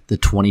 7, the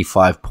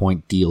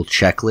 25-point deal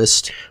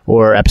checklist.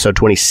 Or episode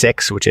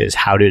 26, which is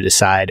how to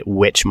decide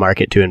which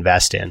market to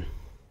invest in.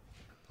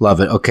 Love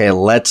it. Okay,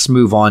 let's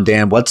move on,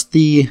 Dan. What's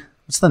the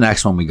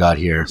next one we got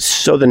here?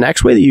 So the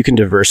next way that you can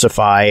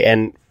diversify,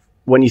 and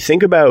when you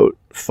think about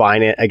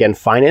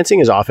financing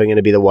is often going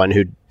to be the one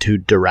who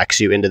directs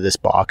you into this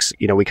box.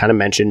 We kind of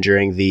mentioned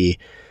during the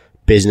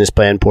business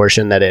plan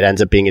portion that it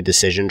ends up being a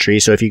decision tree.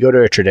 So if you go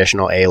to a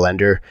traditional A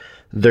lender,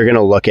 they're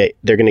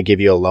going to give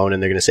you a loan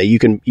and they're going to say,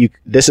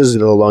 this is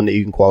the loan that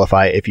you can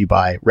qualify if you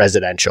buy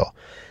residential.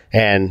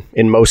 And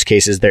in most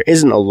cases, there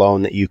isn't a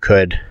loan that you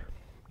could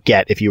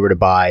get if you were to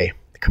buy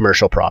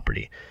commercial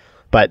property.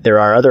 But there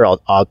are other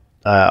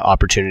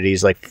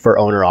opportunities, like for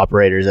owner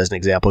operators, as an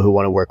example, who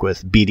want to work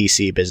with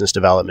BDC, Business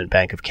Development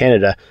Bank of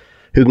Canada,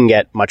 who can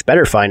get much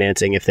better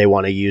financing if they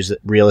want to use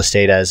real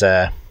estate as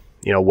a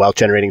wealth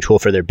generating tool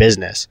for their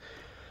business.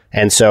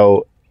 And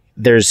so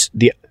there's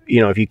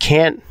if you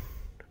can't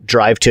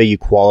drive till you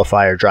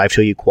qualify or drive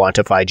till you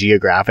quantify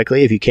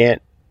geographically, if you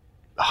can't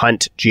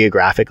hunt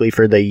geographically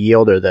for the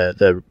yield or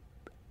the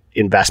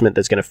investment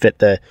that's going to fit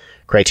the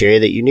criteria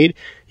that you need,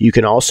 you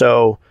can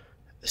also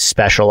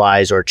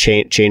specialize or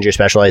change your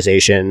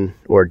specialization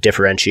or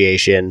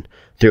differentiation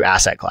through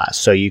asset class.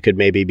 So you could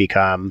maybe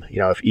become,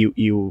 if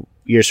you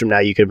years from now,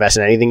 you could invest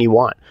in anything you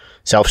want.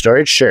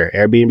 Self-storage, sure.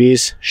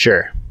 Airbnbs,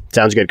 sure.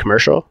 Sounds good.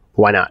 Commercial,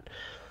 why not?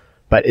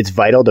 But it's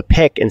vital to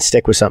pick and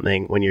stick with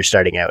something when you're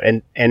starting out.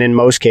 And in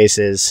most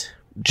cases,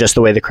 just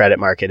the way the credit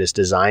market is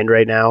designed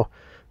right now,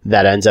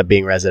 that ends up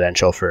being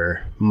residential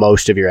for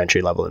most of your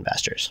entry level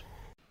investors.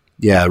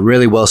 Yeah,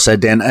 really well said,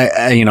 Dan.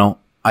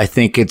 I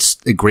think it's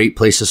a great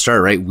place to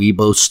start, right? We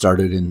both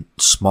started in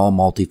small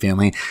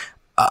multifamily.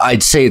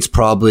 I'd say it's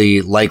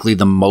probably likely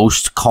the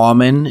most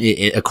common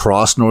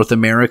across North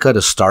America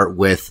to start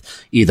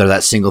with either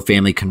that single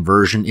family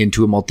conversion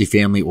into a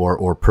multifamily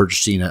or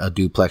purchasing a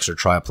duplex or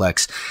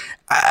triplex.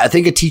 I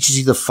think it teaches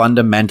you the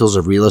fundamentals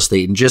of real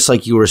estate. And just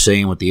like you were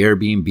saying with the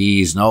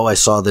Airbnbs, I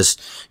saw this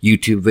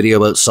YouTube video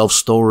about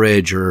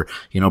self-storage or,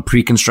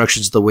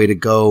 pre-construction is the way to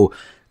go.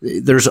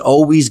 There's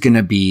always going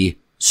to be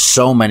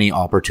so many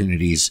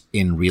opportunities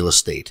in real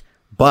estate.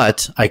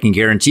 But I can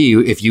guarantee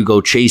you, if you go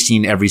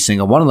chasing every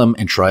single one of them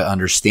and try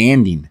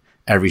understanding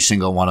every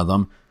single one of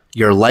them,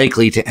 you're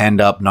likely to end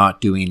up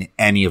not doing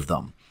any of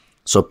them.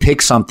 So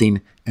pick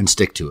something and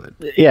stick to it.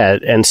 Yeah,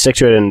 and stick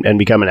to it and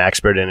become an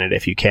expert in it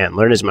if you can.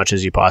 Learn as much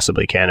as you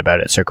possibly can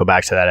about it. Circle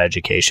back to that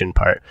education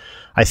part.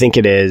 I think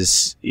it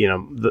is,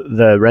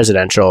 the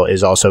residential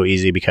is also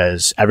easy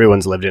because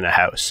everyone's lived in a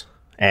house.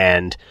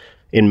 And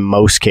in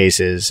most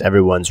cases,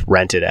 everyone's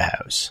rented a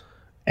house.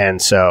 And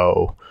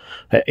so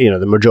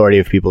the majority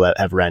of people that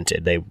have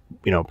rented, they,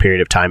 period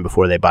of time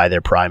before they buy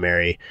their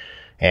primary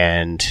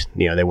and,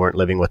 they weren't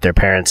living with their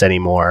parents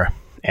anymore.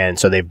 And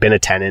so they've been a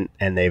tenant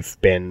and they've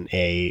been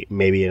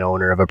maybe an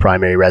owner of a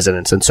primary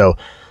residence. And so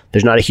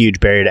there's not a huge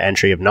barrier to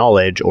entry of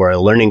knowledge or a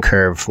learning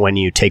curve when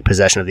you take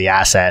possession of the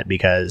asset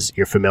because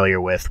you're familiar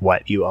with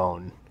what you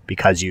own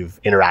because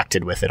you've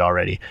interacted with it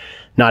already.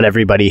 Not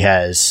everybody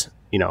has,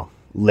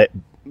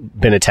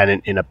 been a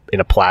tenant in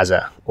a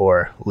plaza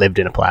or lived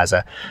in a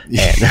plaza.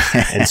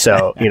 And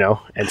so,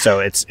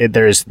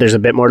 there's a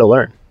bit more to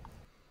learn.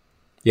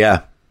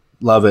 Yeah.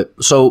 Love it.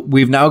 So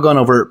we've now gone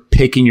over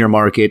picking your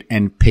market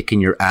and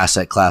picking your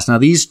asset class. Now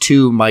these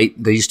two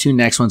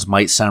next ones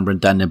might sound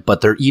redundant,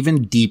 but they're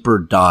even deeper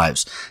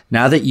dives.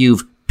 Now that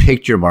you've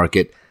picked your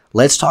market,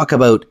 let's talk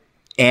about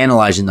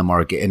analyzing the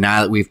market. And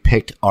now that we've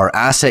picked our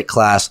asset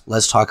class,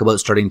 let's talk about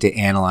starting to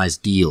analyze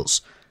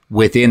deals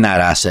within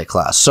that asset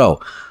class.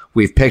 So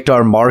we've picked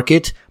our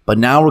market, but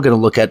now we're going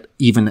to look at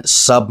even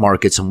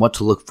sub-markets and what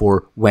to look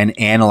for when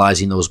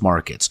analyzing those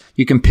markets.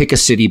 You can pick a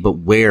city, but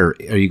where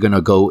are you going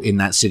to go in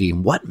that city?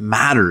 And what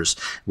matters?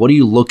 What are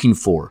you looking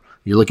for?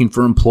 You're looking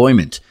for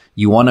employment.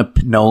 You want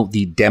to know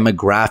the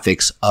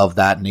demographics of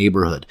that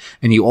neighborhood.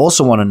 And you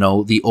also want to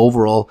know the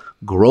overall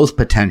growth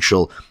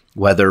potential,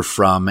 whether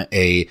from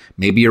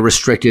maybe you're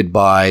restricted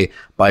by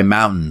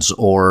mountains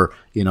or,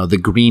 the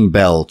green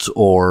belt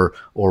or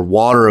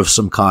water of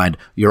some kind.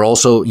 You're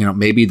also,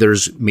 maybe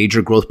there's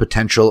major growth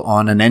potential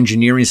on an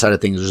engineering side of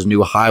things. There's a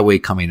new highway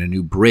coming, a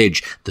new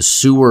bridge, the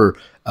sewer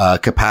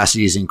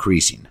capacity is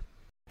increasing.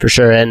 For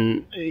sure.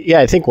 And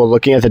I think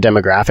looking at the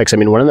demographics,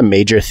 one of the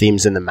major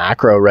themes in the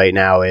macro right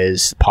now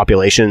is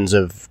populations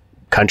of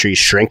countries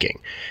shrinking.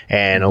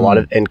 And a lot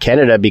of, in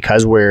Canada,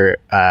 because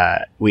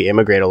we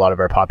immigrate a lot of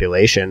our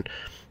population,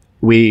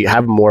 we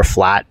have a more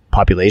flat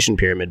population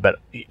pyramid, but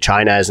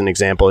China, as an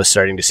example, is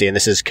starting to see, and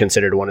this is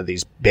considered one of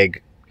these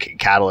big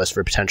catalysts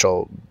for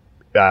potential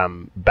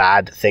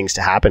bad things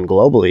to happen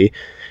globally,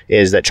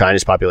 is that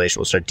China's population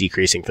will start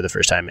decreasing for the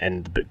first time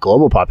and the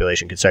global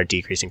population could start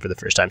decreasing for the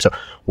first time. So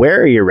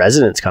where are your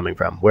residents coming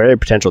from? Where are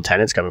potential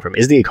tenants coming from?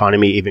 Is the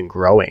economy even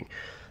growing?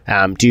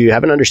 Do you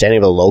have an understanding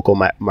of a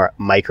local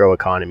micro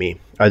economy?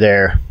 Are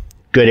there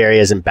good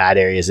areas and bad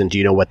areas, and do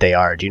you know what they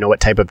are? Do you know what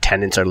type of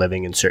tenants are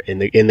living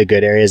in the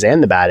good areas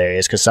and the bad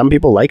areas? Because some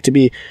people like to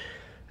be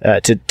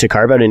to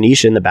carve out a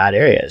niche in the bad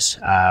areas.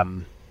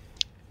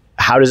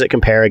 How does it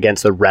compare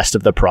against the rest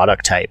of the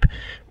product type,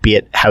 be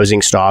it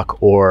housing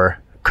stock or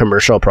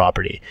commercial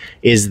property?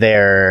 Is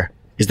there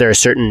a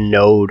certain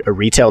node, a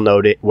retail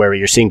node, where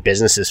you're seeing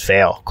businesses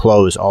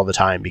close all the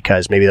time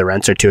because maybe the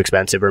rents are too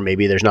expensive, or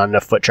maybe there's not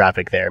enough foot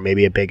traffic there?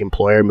 Maybe a big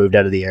employer moved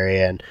out of the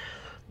area and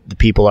the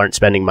people aren't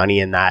spending money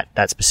in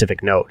that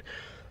specific node.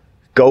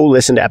 Go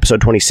listen to episode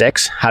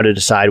 26, how to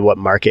decide what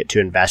market to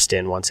invest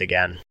in once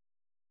again.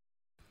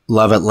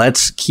 Love it.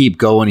 Let's keep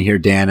going here,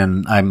 Dan,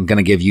 and I'm going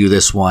to give you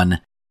this one.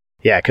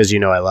 Yeah, because I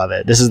love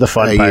it. This is the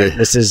fun part. Yeah.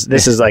 This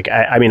is like,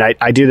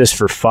 I do this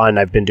for fun.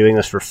 I've been doing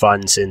this for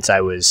fun since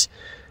I was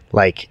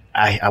like,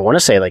 I want to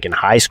say like in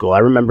high school. I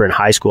remember in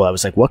high school, I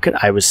was like,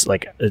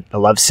 I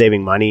love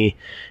saving money.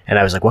 And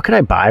I was like, what could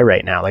I buy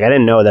right now? Like, I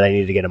didn't know that I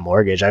needed to get a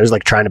mortgage. I was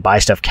like trying to buy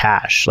stuff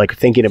cash, like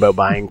thinking about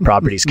buying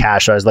properties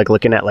cash. So I was like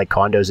looking at like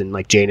condos in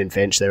like Jane and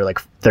Finch. They were like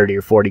 30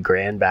 or 40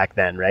 grand back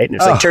then. Right. And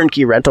it's like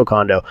turnkey rental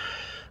condo,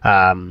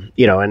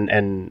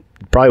 and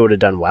probably would have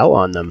done well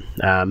on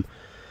them.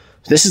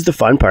 This is the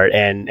fun part.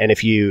 And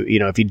if you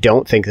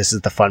don't think this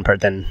is the fun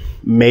part, then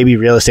maybe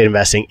real estate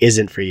investing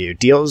isn't for you.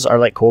 Deals are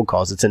like cold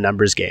calls. It's a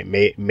numbers game.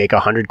 Make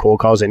 100 cold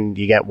calls and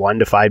you get 1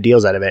 to 5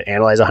 deals out of it.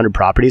 Analyze 100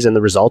 properties and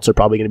the results are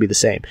probably going to be the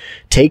same.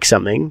 Take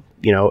something,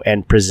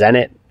 and present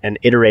it and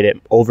iterate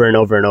it over and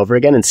over and over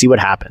again and see what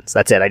happens.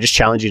 That's it. I just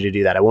challenge you to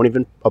do that. I won't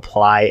even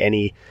apply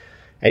any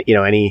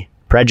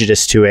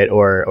prejudice to it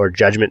or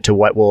judgment to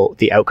what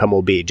the outcome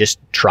will be. Just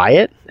try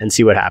it and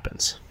see what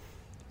happens.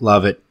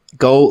 Love it.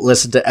 go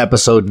listen to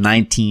episode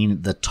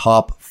 19, the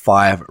top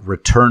 5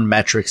 return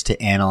metrics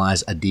to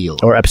analyze a deal.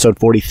 Or episode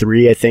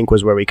 43, I think,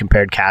 was where we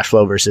compared cash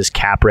flow versus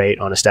cap rate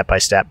on a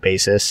step-by-step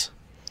basis.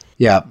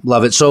 Yeah,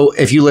 love it. So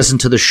if you listen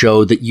to the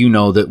show, that you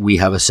know that we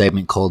have a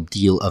segment called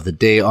Deal of the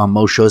Day on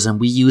most shows, and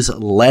we use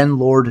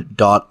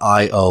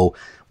Landlord.io,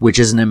 which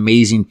is an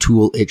amazing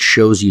tool. It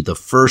shows you the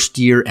first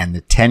year and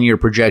the 10-year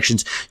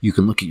projections. You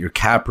can look at your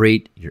cap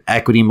rate, your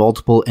equity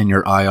multiple, and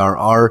your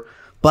IRR.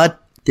 But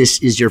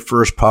this is your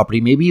first property.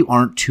 Maybe you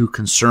aren't too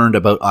concerned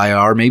about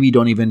IRR. Maybe you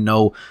don't even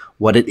know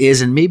what it is,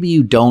 and maybe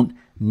you don't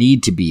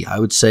need to be. I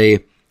would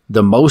say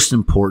the most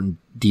important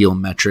deal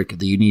metric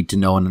that you need to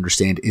know and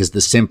understand is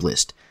the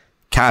simplest: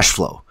 cash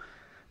flow.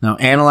 Now,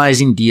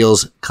 analyzing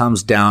deals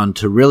comes down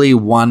to really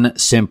one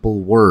simple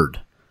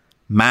word: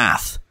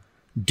 math.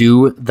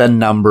 Do the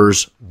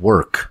numbers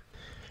work?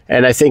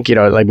 And I think,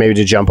 like maybe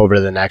to jump over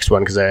to the next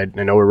one, because I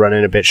know we're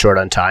running a bit short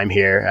on time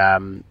here.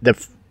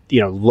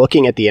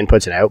 Looking at the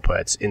inputs and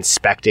outputs,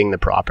 inspecting the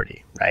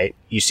property, right?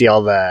 You see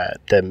all the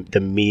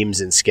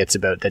memes and skits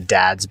about the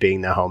dads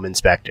being the home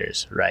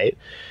inspectors, right?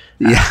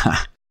 Yeah.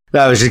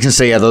 I was just going to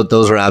say, yeah,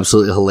 those are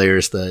absolutely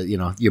hilarious.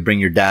 You bring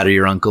your dad or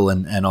your uncle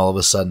and all of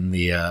a sudden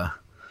the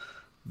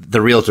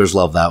realtors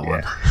love that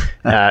one.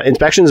 Yeah.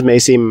 Inspections may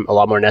seem a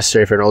lot more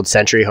necessary for an old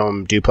century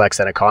home duplex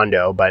than a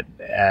condo, but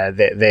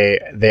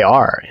they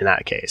are in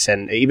that case.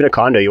 And even a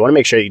condo, you want to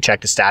make sure that you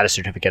check the status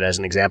certificate as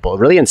an example.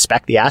 Really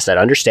inspect the asset,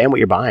 understand what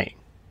you're buying.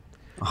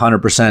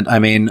 100%. I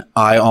mean,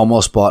 I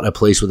almost bought a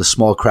place with a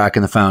small crack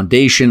in the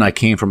foundation. I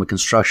came from a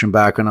construction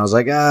background. I was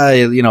like,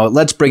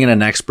 let's bring in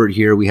an expert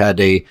here. We had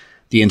the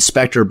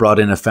inspector brought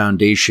in a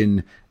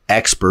foundation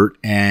expert,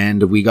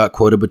 and we got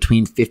quoted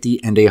between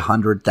 $50,000 and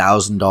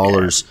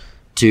 $100,000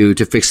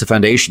 to fix the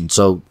foundation.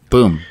 So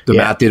boom, the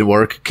math didn't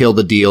work, killed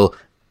the deal,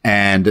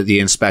 and the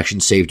inspection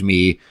saved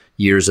me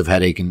years of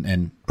headache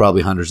and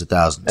probably hundreds of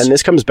thousands. And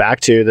this comes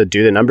back to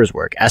do the numbers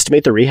work.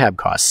 Estimate the rehab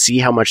costs. See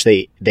how much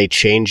they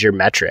change your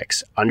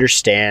metrics.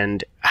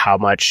 Understand how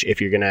much,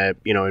 if you're going to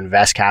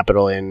invest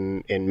capital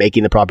in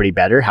making the property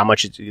better, how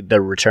much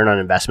the return on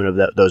investment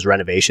of those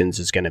renovations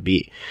is going to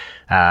be.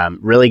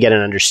 Really get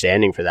an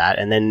understanding for that,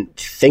 and then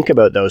think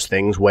about those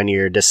things when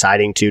you're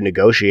deciding to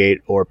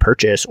negotiate or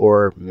purchase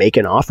or make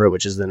an offer,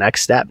 which is the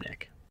next step,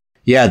 Nick.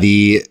 Yeah,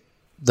 the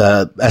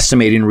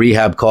estimating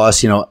rehab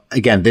costs,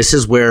 again, this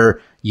is where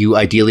you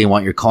ideally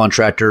want your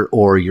contractor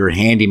or your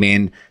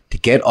handyman to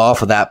get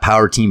off of that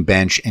power team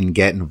bench and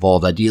get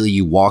involved. Ideally,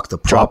 you walk the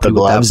property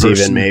with that person. Drop the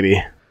gloves even,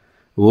 maybe.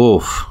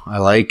 Oof, I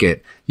like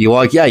it.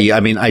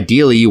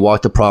 Ideally you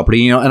walk the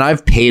property, and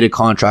I've paid a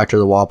contractor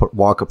to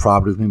walk a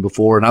property with me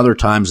before, and other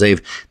times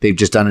they've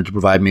just done it to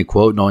provide me a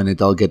quote, knowing that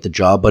they'll get the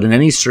job. But in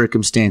any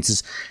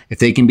circumstances, if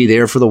they can be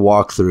there for the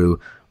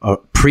walkthrough or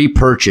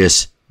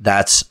pre-purchase,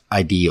 that's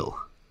ideal.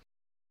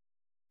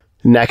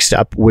 Next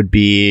up would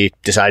be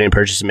deciding to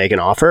purchase and make an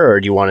offer, or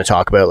do you want to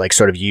talk about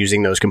sort of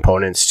using those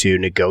components to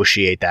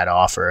negotiate that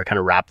offer, kind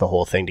of wrap the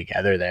whole thing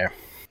together there?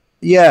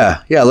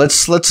 Yeah.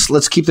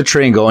 Let's keep the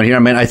train going here. I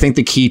mean, I think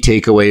the key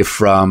takeaway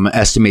from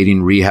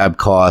estimating rehab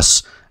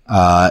costs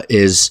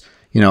is,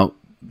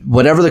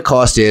 whatever the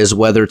cost is,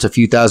 whether it's a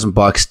few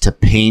 $1,000 to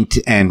paint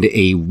and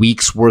a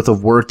week's worth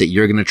of work that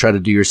you're going to try to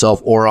do yourself,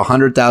 or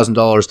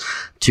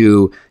 $100,000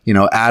 to,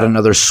 add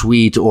another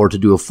suite or to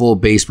do a full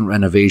basement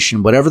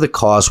renovation, whatever the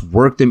cost,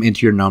 work them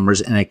into your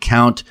numbers and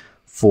account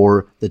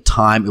for the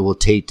time it will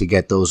take to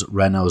get those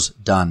renos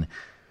done.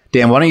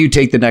 Dan, why don't you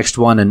take the next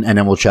one and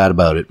then we'll chat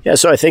about it. Yeah.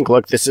 So I think,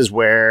 this is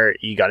where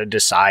you got to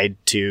decide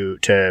to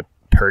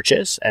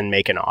purchase and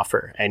make an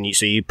offer, and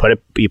you put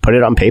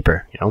it on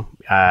paper.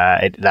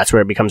 That's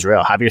where it becomes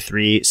real. Have your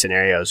 3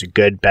 scenarios: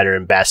 good, better,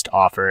 and best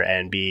offer,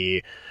 and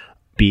be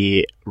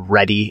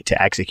ready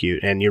to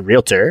execute. And your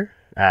realtor,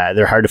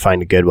 they're hard to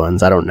find the good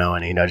ones. I don't know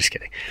any. No, just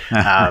kidding.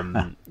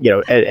 And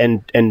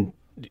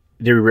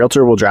the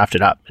realtor will draft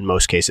it up in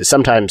most cases.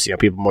 Sometimes,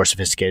 people, more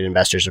sophisticated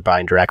investors are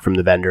buying direct from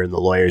the vendor and the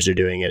lawyers are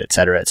doing it, et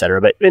cetera, et cetera.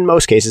 But in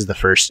most cases, the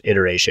first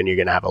iteration, you're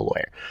going to have a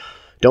lawyer.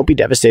 Don't be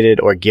devastated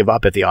or give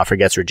up if the offer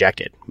gets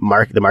rejected.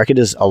 The market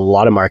is, a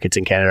lot of markets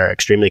in Canada are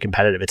extremely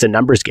competitive. It's a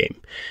numbers game.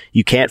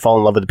 You can't fall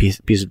in love with a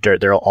piece of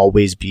dirt. There will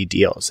always be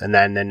deals. And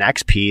then the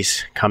next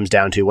piece comes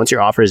down to, once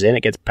your offer is in,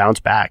 it gets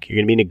bounced back. You're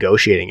going to be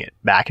negotiating it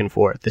back and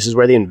forth. This is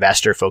where the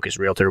investor-focused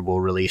realtor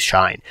will really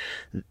shine.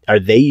 Are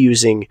they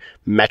using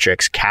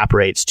metrics, cap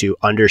rates, to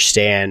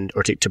understand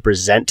or to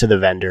present to the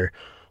vendor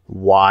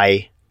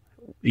why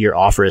your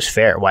offer is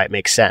fair, why it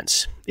makes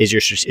sense?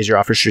 Is your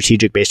offer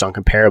strategic based on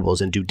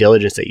comparables and due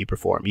diligence that you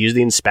perform? Use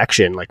the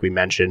inspection, like we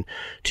mentioned,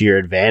 to your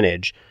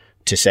advantage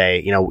to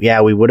say,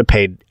 we would have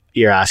paid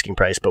your asking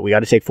price, but we got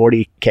to take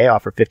 $40,000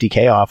 off or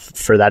 $50,000 off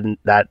for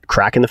that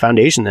crack in the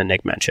foundation that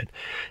Nick mentioned.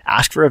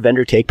 Ask for a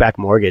vendor take-back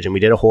mortgage, and we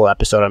did a whole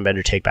episode on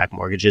vendor take-back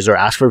mortgages. Or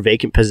ask for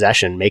vacant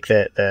possession. Make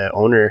the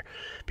owner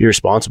be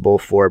responsible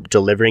for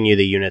delivering you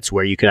the units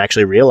where you can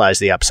actually realize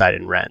the upside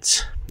in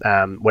rents.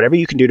 Whatever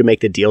you can do to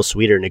make the deal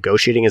sweeter,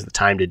 negotiating is the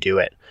time to do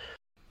it.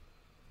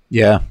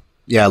 Yeah,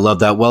 I love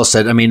that. Well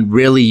said. I mean,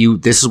 really,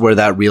 this is where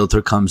that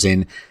realtor comes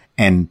in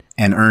and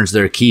earns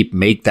their keep,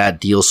 make that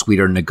deal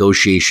sweeter,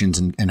 negotiations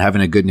and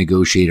having a good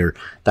negotiator,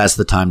 that's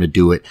the time to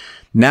do it.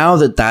 Now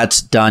that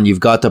that's done, you've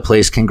got the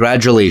place.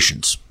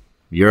 Congratulations.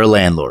 You're a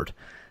landlord.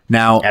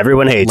 Now,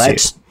 everyone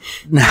hates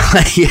you.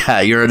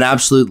 Yeah, you're an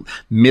absolute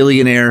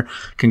millionaire.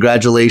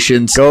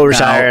 Congratulations. Go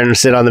retire and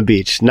sit on the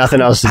beach.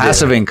 Nothing else to do.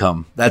 Passive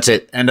income. That's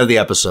it. End of the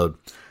episode.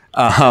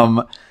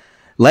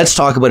 Let's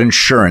talk about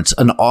insurance,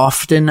 an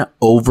often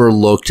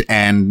overlooked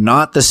and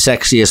not the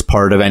sexiest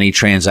part of any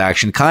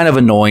transaction. Kind of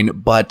annoying,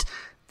 but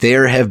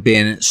there have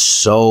been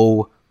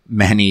so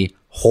many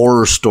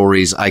horror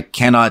stories I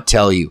cannot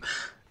tell you.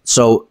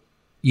 So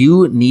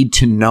you need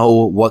to know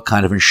what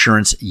kind of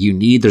insurance you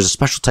need. There's a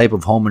special type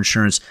of home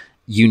insurance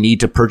you need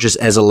to purchase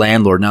as a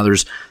landlord. Now,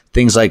 there's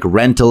things like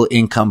rental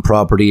income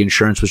property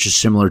insurance, which is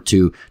similar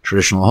to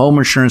traditional home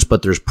insurance,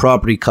 but there's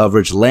property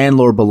coverage,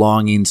 landlord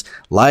belongings,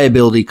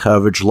 liability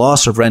coverage,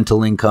 loss of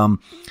rental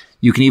income.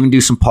 You can even do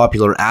some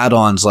popular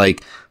add-ons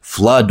like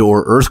flood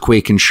or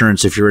earthquake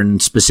insurance if you're in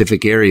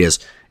specific areas,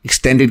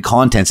 extended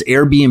contents,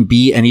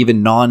 Airbnb, and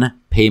even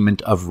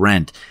non-payment of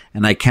rent.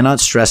 And I cannot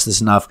stress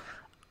this enough.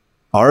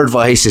 Our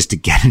advice is to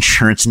get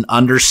insurance and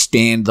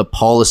understand the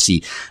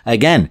policy.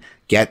 Again,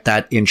 get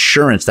that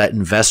insurance, that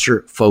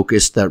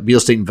investor-focused, that real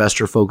estate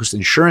investor-focused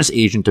insurance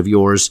agent of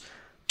yours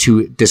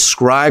to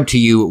describe to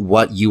you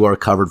what you are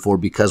covered for,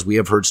 because we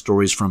have heard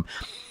stories from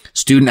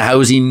student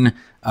housing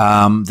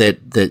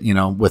that you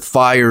know, with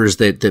fires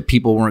that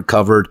people weren't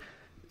covered.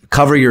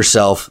 Cover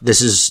yourself.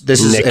 This is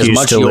Nick as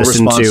much your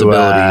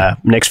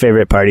responsibility. Nick's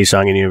favorite party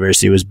song in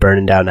university was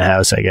 "Burning Down the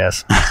House," I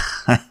guess.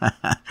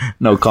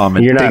 No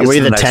comment. Were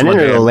you the tenant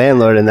or the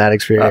landlord in that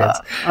experience?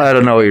 I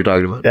don't know what you're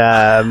talking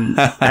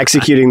about.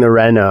 Executing the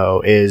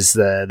reno is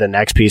the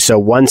next piece. So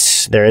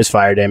once there is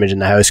fire damage in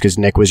the house, because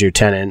Nick was your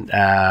tenant,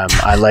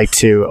 I like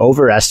to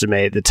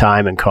overestimate the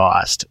time and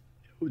cost.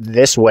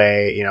 This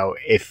way, you know,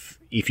 if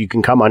you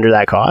can come under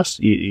that cost,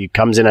 it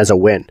comes in as a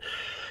win.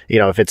 You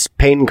know, if it's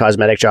paint and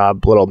cosmetic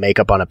job, little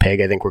makeup on a pig,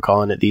 I think we're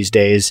calling it these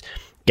days,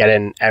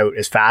 getting out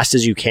as fast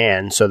as you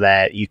can so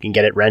that you can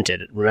get it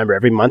rented. Remember,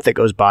 every month that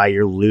goes by,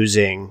 you're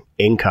losing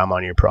income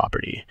on your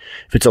property.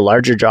 If it's a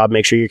larger job,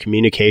 make sure your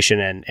communication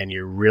and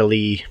you're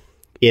really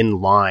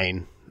in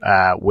line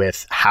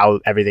with how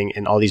everything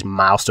and all these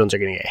milestones are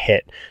going to get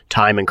hit,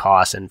 time and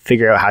cost, and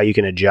figure out how you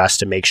can adjust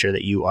to make sure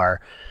that you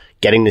are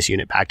getting this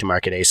unit back to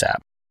market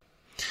ASAP.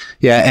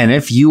 Yeah, and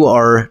if you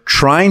are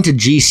trying to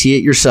GC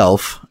it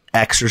yourself,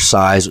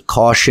 exercise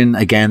caution.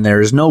 Again, there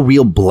is no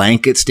real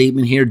blanket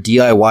statement here.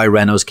 DIY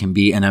renos can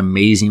be an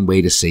amazing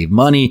way to save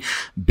money,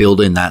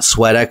 build in that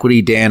sweat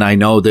equity. Dan, I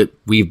know that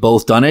we've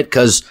both done it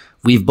because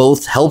we've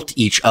both helped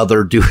each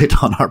other do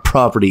it on our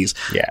properties.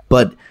 Yeah.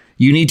 But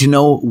you need to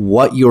know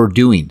what you're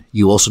doing.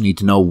 You also need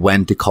to know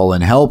when to call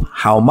in help,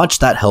 how much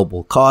that help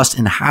will cost,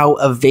 and how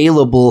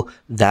available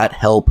that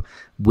help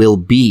will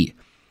be.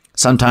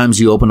 Sometimes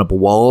you open up a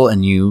wall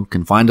and you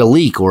can find a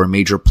leak or a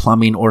major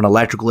plumbing or an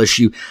electrical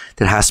issue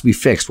that has to be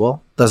fixed.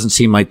 Well, doesn't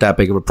seem like that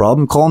big of a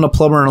problem. Call in a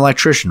plumber or an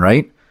electrician,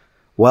 right?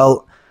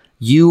 Well,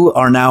 you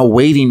are now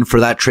waiting for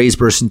that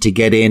tradesperson to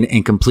get in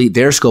and complete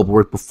their scope of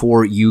work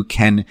before you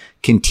can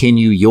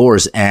continue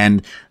yours.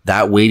 And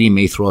that waiting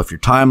may throw off your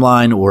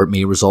timeline, or it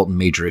may result in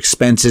major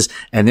expenses.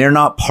 And they're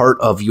not part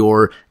of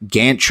your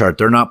Gantt chart.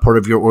 They're not part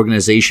of your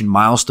organization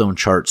milestone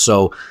chart.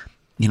 So,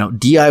 you know,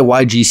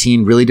 DIY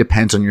GCing really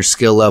depends on your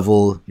skill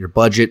level, your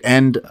budget,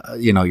 and,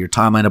 you know, your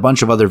timeline, a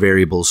bunch of other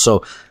variables.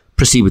 So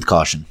proceed with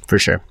caution. For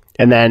sure.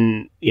 And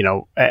then, you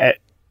know,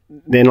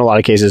 in a lot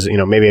of cases, you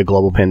know, maybe a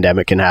global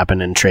pandemic can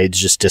happen and trades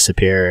just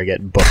disappear or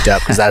get booked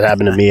up, because that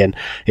happened to me. And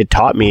it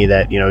taught me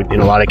that, you know, in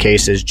a lot of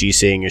cases,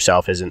 GCing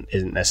yourself isn't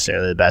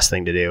necessarily the best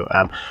thing to do.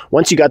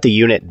 Once you got the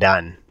unit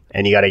done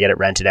and you got to get it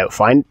rented out,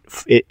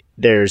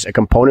 there's a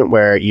component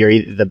where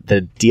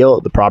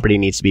the property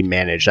needs to be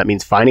managed. That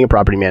means finding a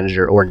property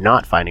manager or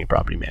not finding a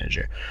property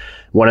manager.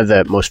 One of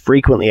the most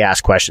frequently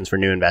asked questions for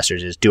new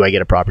investors is, do I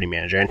get a property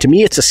manager? And to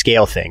me, it's a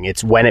scale thing.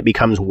 It's when it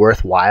becomes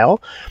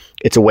worthwhile.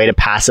 It's a way to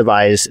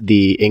passivize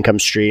the income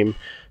stream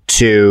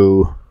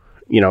to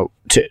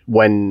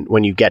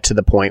when you get to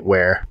the point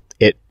where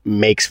it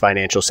makes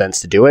financial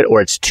sense to do it,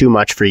 or it's too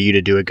much for you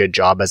to do a good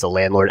job as a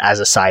landlord as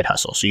a side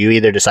hustle. So you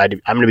either decide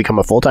I'm going to become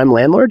a full-time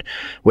landlord,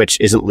 which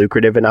isn't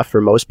lucrative enough for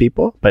most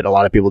people, but a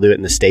lot of people do it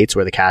in the States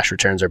where the cash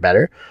returns are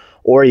better,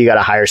 or you got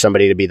to hire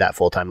somebody to be that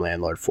full-time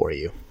landlord for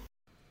you.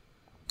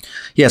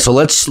 Yeah, so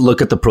let's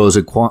look at the pros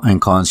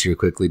and cons here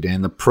quickly,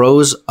 Dan. The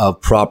pros of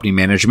property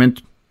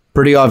management,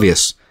 pretty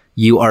obvious.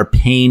 You are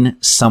paying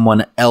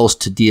someone else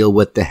to deal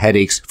with the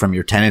headaches from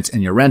your tenants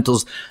and your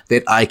rentals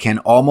that I can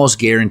almost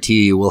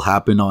guarantee you will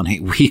happen on a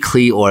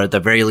weekly or at the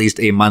very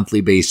least a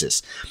monthly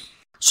basis.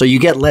 So you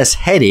get less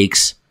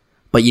headaches,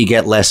 but you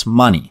get less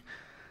money.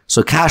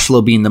 So cash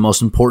flow being the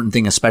most important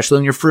thing, especially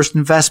in your first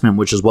investment,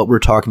 which is what we're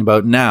talking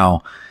about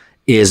now,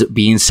 is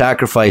being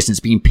sacrificed and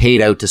it's being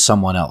paid out to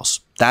someone else.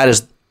 That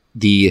is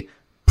the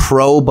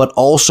pro, but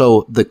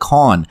also the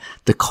con.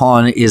 The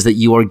con is that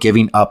you are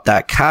giving up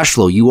that cash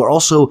flow. You are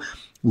also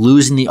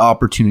losing the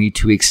opportunity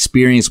to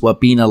experience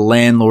what being a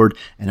landlord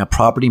and a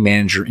property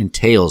manager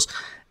entails.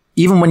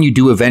 Even when you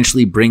do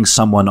eventually bring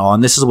someone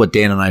on, this is what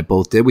Dan and I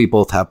both did. We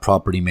both have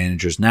property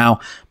managers now,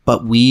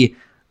 but we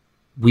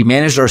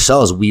managed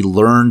ourselves. We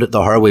learned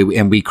the hard way,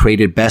 and we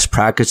created best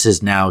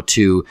practices now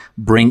to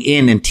bring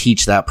in and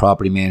teach that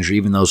property manager,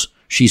 even though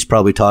she's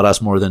probably taught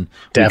us more than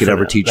we could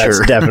ever teach her.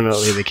 That's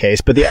definitely the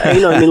case. But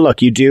look,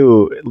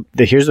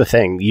 here's the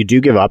thing. You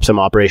do give up some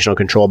operational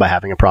control by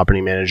having a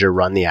property manager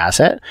run the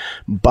asset,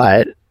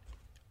 but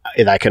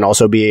that can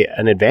also be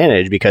an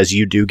advantage because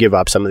you do give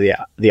up some of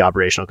the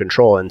operational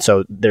control. And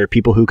so there are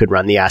people who could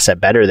run the asset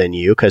better than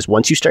you, because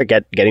once you start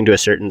getting to a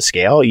certain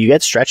scale, you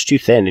get stretched too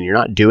thin and you're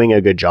not doing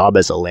a good job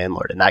as a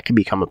landlord, and that can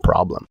become a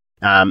problem.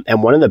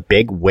 And one of the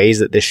big ways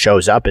that this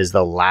shows up is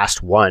the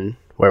last one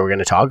where we're going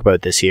to talk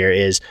about this here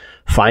is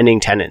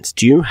finding tenants.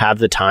 Do you have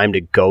the time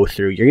to go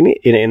through?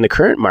 In the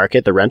current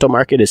market, the rental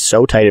market is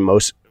so tight in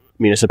most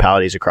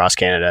municipalities across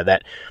Canada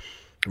that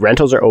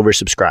rentals are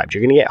oversubscribed.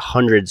 You're going to get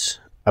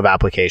hundreds of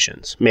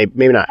applications,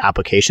 maybe not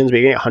applications, but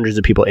you're going to get hundreds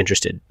of people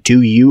interested.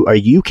 Are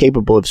you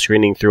capable of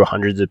screening through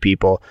hundreds of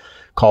people,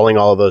 calling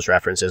all of those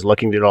references,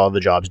 looking at all of the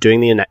jobs, doing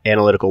the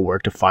analytical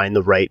work to find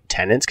the right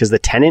tenants? Because the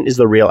tenant is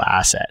the real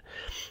asset.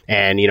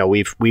 And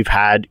we've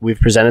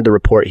presented the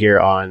report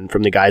here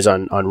from the guys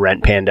on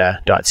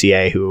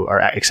rentpanda.ca, who are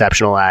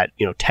exceptional at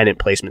tenant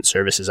placement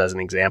services as an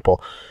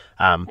example.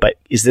 But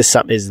is this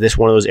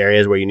one of those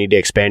areas where you need to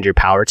expand your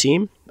power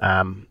team?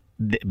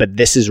 But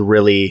this is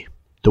really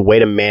the way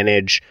to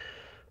manage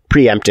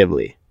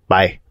preemptively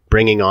by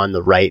bringing on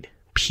the right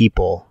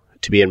people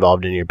to be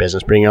involved in your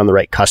business, bringing on the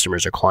right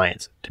customers or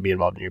clients to be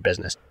involved in your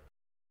business.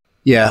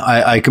 Yeah,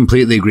 I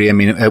completely agree. I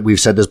mean, we've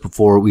said this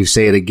before. We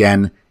say it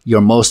again.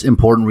 Your most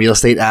important real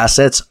estate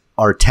assets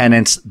are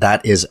tenants.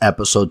 That is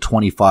episode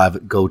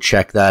 25. Go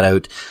check that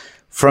out.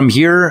 From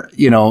here,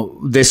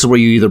 this is where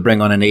you either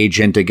bring on an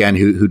agent again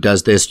who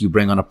does this. You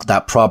bring on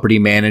that property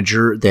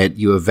manager that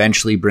you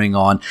eventually bring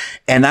on.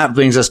 And that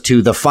brings us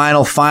to the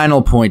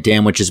final point,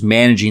 Dan, which is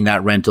managing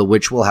that rental,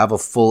 which we'll have a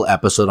full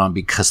episode on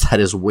because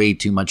that is way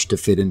too much to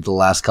fit into the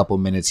last couple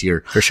of minutes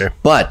here. For sure.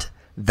 But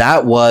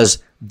that was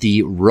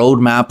the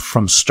roadmap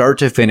from start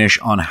to finish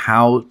on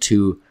how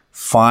to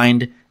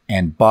find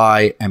and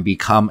buy and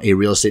become a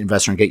real estate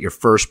investor and get your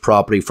first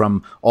property,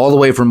 from all the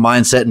way from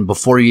mindset and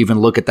before you even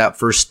look at that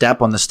first step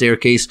on the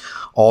staircase,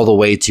 all the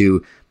way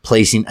to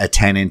placing a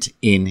tenant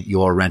in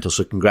your rental.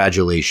 So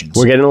congratulations.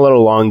 We're getting a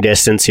little long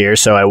distance here.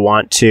 So I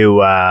want to,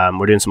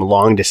 we're doing some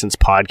long distance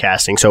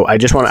podcasting. So I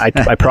just want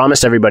to, I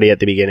promised everybody at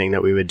the beginning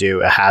that we would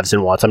do a haves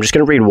and wants. I'm just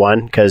going to read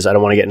one because I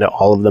don't want to get into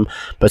all of them.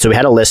 But so we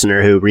had a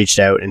listener who reached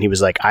out and he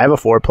was like, I have a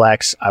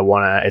fourplex.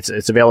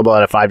 It's available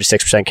at a 5 to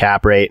 6%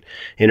 cap rate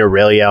in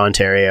Aurelia,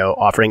 Ontario,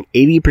 offering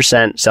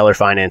 80% seller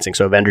financing.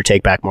 So a vendor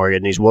take back mortgage.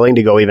 And he's willing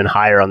to go even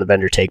higher on the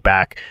vendor take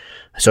back,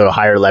 so a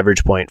higher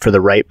leverage point for the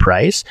right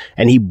price.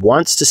 And he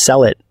wants to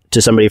sell it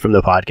to somebody from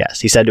the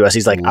podcast. He said to us,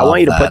 he's like, I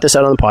want you to put this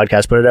out on the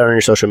podcast, put it out on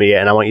your social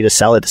media, and I want you to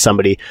sell it to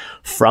somebody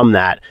from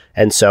that.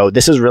 And so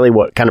this is really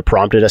what kind of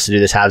prompted us to do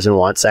this haves and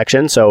wants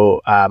section.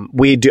 So I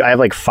have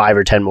like 5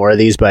 or 10 more of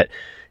these, but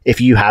if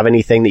you have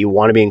anything that you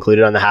want to be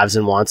included on the haves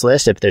and wants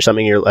list, if there's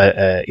something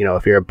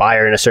if you're a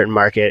buyer in a certain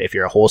market, if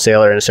you're a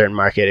wholesaler in a certain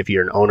market, if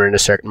you're an owner in a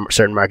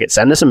certain market,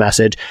 send us a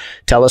message,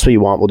 tell us what you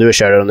want. We'll do a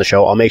shout out on the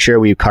show. I'll make sure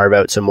we carve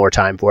out some more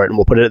time for it, and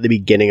we'll put it at the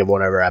beginning of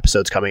one of our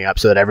episodes coming up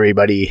so that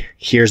everybody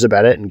hears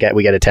about it and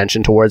we get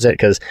attention towards it,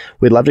 because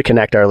we'd love to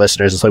connect our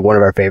listeners. It's like one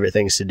of our favorite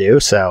things to do.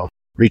 So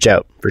reach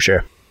out for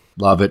sure.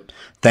 Love it.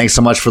 Thanks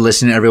so much for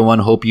listening, everyone.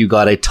 Hope you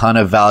got a ton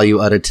of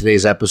value out of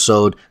today's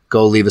episode.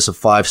 Go leave us a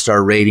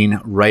 5-star rating,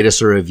 write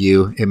us a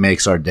review. It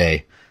makes our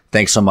day.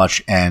 Thanks so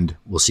much, and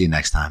we'll see you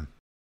next time.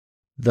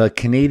 The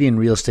Canadian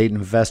Real Estate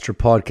Investor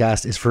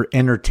Podcast is for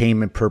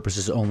entertainment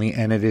purposes only,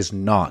 and it is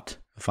not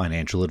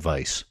financial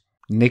advice.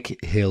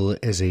 Nick Hill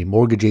is a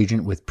mortgage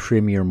agent with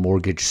Premier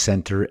Mortgage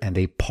Center and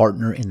a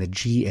partner in the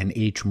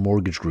G&H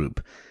Mortgage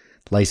Group.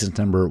 License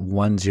number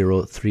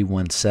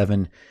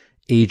 10317.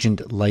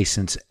 Agent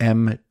license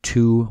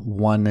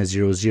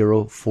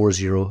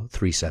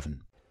M21004037.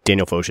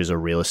 Daniel Foch is a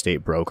real estate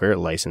broker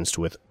licensed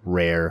with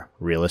Rare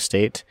Real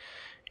Estate,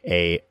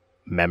 a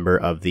member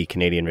of the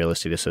Canadian Real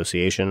Estate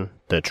Association,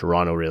 the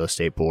Toronto Real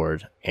Estate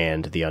Board,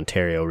 and the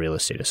Ontario Real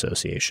Estate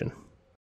Association.